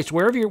Jesus Christ.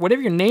 Whatever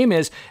your name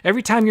is,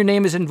 every time your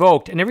name is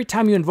invoked, and every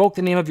time you invoke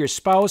the name of your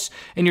spouse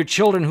and your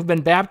children who've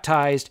been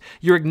baptized,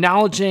 you're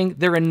acknowledging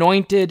their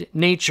anointed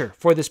nature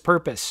for this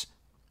purpose.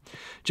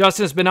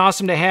 Justin, it's been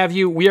awesome to have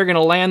you. We are going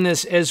to land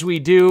this as we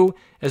did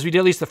at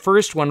least the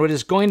first one, what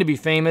is going to be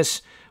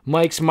famous,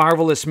 Mike's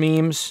Marvelous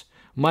Memes.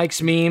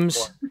 Mike's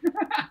Memes.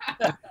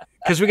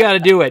 Because we got to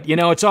do it.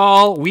 It's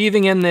all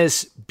weaving in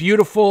this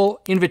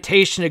beautiful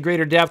invitation to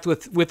greater depth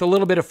with a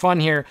little bit of fun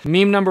here.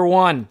 Meme number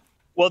 1.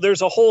 Well,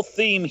 there's a whole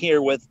theme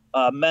here with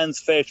men's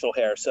facial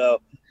hair.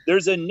 So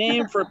there's a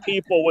name for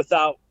people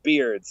without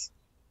beards,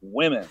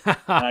 women. And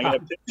I got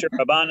a picture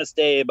of Honest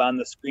Abe on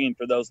the screen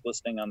for those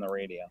listening on the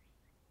radio.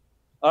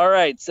 All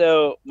right.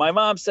 So my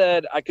mom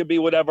said I could be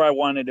whatever I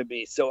wanted to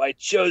be. So I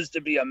chose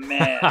to be a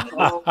man. And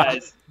this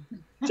guy's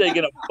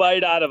taking a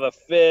bite out of a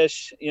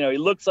fish. He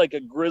looks like a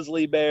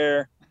grizzly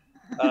bear.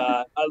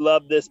 I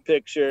love this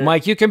picture.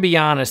 Mike, you can be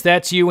honest.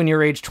 That's you when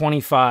you're age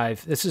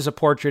 25. This is a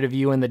portrait of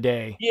you in the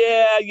day.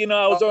 Yeah,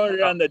 I was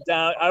already on the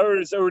down. I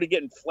was already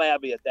getting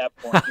flabby at that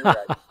point. You're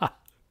right.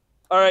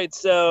 All right,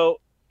 so,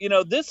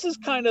 this is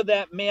kind of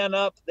that man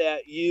up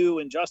that you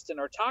and Justin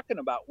are talking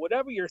about.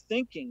 Whatever you're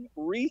thinking,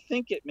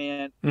 rethink it,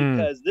 man,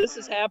 because this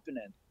is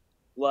happening.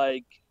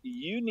 Like,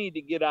 you need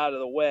to get out of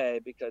the way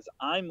because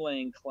I'm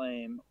laying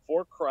claim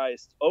for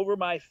Christ over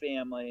my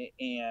family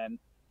and,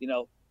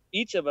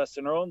 each of us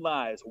in our own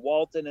lives,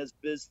 Walt in his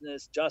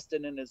business,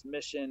 Justin in his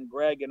mission,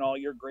 Greg and all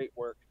your great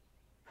work.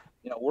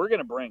 We're going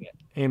to bring it.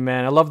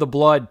 Amen. I love the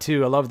blood,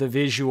 too. I love the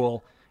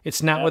visual.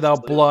 It's not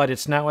without blood.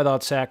 It's not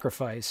without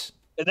sacrifice.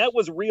 And that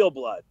was real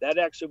blood. That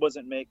actually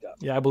wasn't makeup.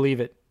 Yeah, I believe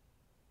it.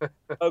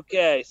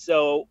 Okay,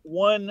 so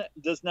one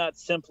does not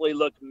simply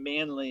look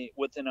manly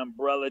with an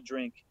umbrella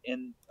drink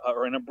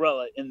or an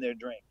umbrella in their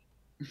drink.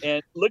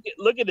 And look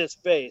at his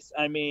face.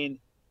 I mean,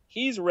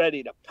 he's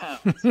ready to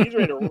pounce. He's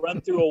ready to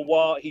run through a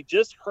wall. He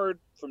just heard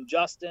from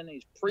Justin.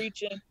 He's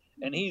preaching,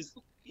 and he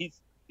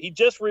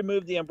just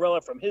removed the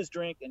umbrella from his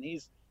drink, and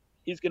he's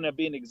going to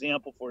be an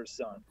example for his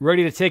son.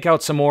 Ready to take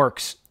out some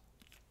orcs.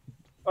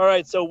 All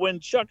right, so when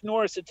Chuck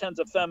Norris attends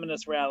a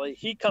feminist rally,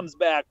 he comes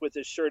back with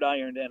his shirt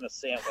ironed and a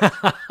sandwich.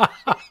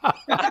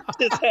 I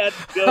just had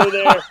to go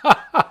there.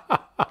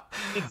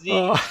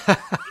 He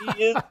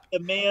is the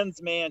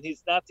man's man.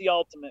 He's not the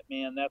ultimate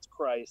man. That's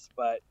Christ.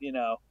 But,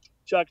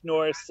 Chuck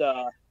Norris,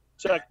 I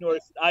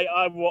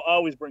will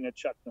always bring a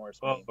Chuck Norris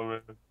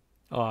meme.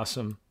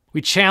 Awesome. We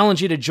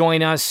challenge you to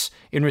join us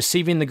in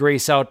receiving the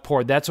grace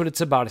outpoured. That's what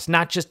it's about. It's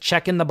not just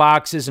checking the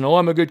boxes and,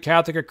 I'm a good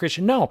Catholic or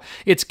Christian. No,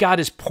 it's God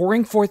is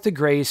pouring forth the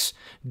grace.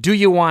 Do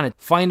you want it?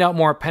 Find out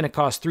more at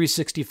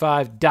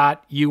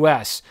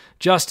Pentecost365.us.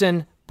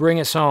 Justin, bring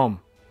us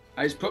home.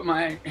 I just put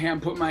my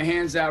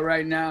hands out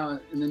right now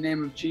in the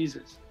name of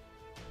Jesus.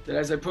 That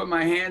as I put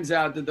my hands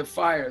out, that the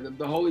fire, that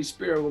the Holy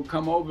Spirit will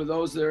come over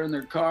those that are in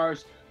their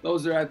cars,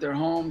 those that are at their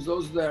homes,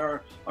 those that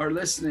are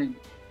listening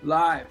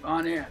live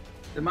on air.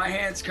 That my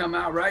hands come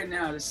out right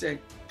now to say,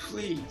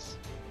 please,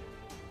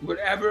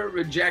 whatever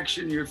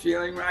rejection you're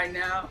feeling right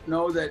now,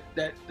 know that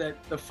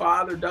the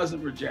Father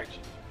doesn't reject you.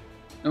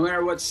 No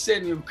matter what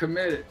sin you've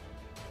committed,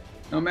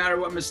 no matter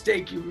what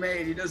mistake you've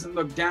made, he doesn't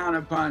look down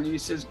upon you. He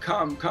says,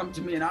 come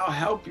to me and I'll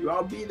help you.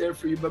 I'll be there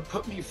for you, but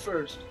put me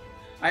first.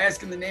 I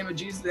ask in the name of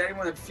Jesus that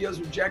anyone that feels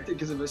rejected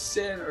because of a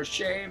sin or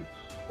shame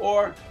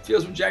or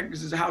feels rejected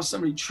because of how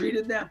somebody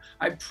treated them,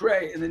 I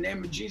pray in the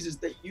name of Jesus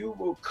that you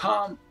will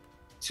come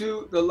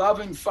to the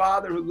loving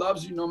Father who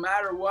loves you no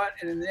matter what.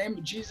 And in the name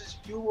of Jesus,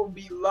 you will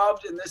be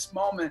loved in this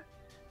moment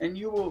and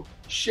you will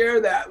share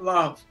that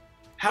love.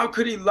 How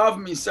could he love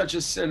me, such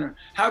a sinner?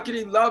 How could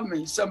he love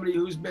me, somebody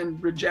who's been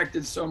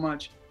rejected so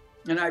much?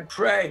 And I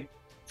pray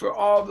for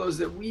all of those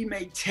that we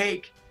may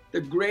take the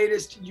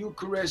greatest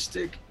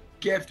Eucharistic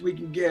gift we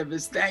can give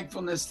is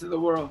thankfulness to the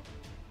world.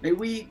 May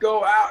we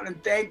go out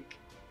and thank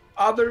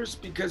others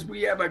because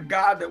we have a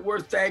God that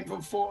we're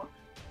thankful for.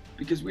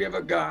 because we have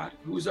a God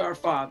who's our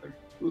Father,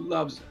 who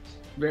loves us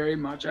very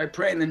much. I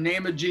pray in the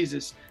name of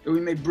Jesus that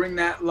we may bring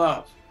that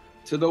love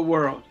to the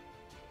world.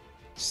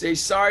 Say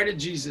sorry to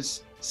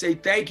Jesus. Say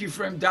thank you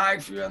for him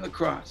dying for you on the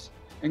cross,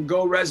 and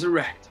go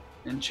resurrect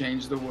and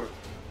change the world.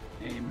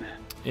 Amen.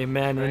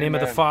 Amen. In the name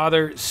of the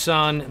Father,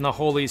 Son, and the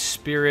Holy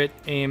Spirit.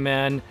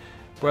 Amen.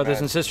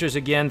 Brothers and sisters,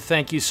 again,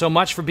 thank you so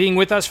much for being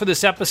with us for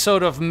this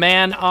episode of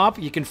Man Up.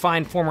 You can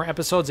find former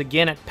episodes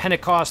again at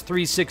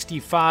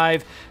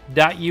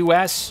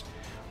Pentecost365.us.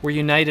 We're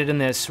united in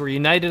this. We're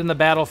united in the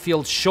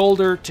battlefield,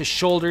 shoulder to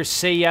shoulder.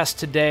 Say yes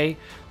today.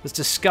 Let's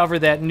discover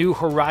that new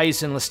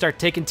horizon. Let's start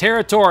taking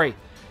territory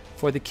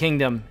for the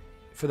kingdom,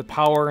 for the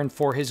power, and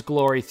for his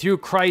glory. Through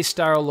Christ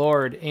our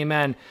Lord.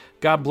 Amen.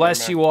 God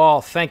bless you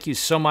all. Thank you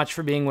so much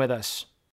for being with us.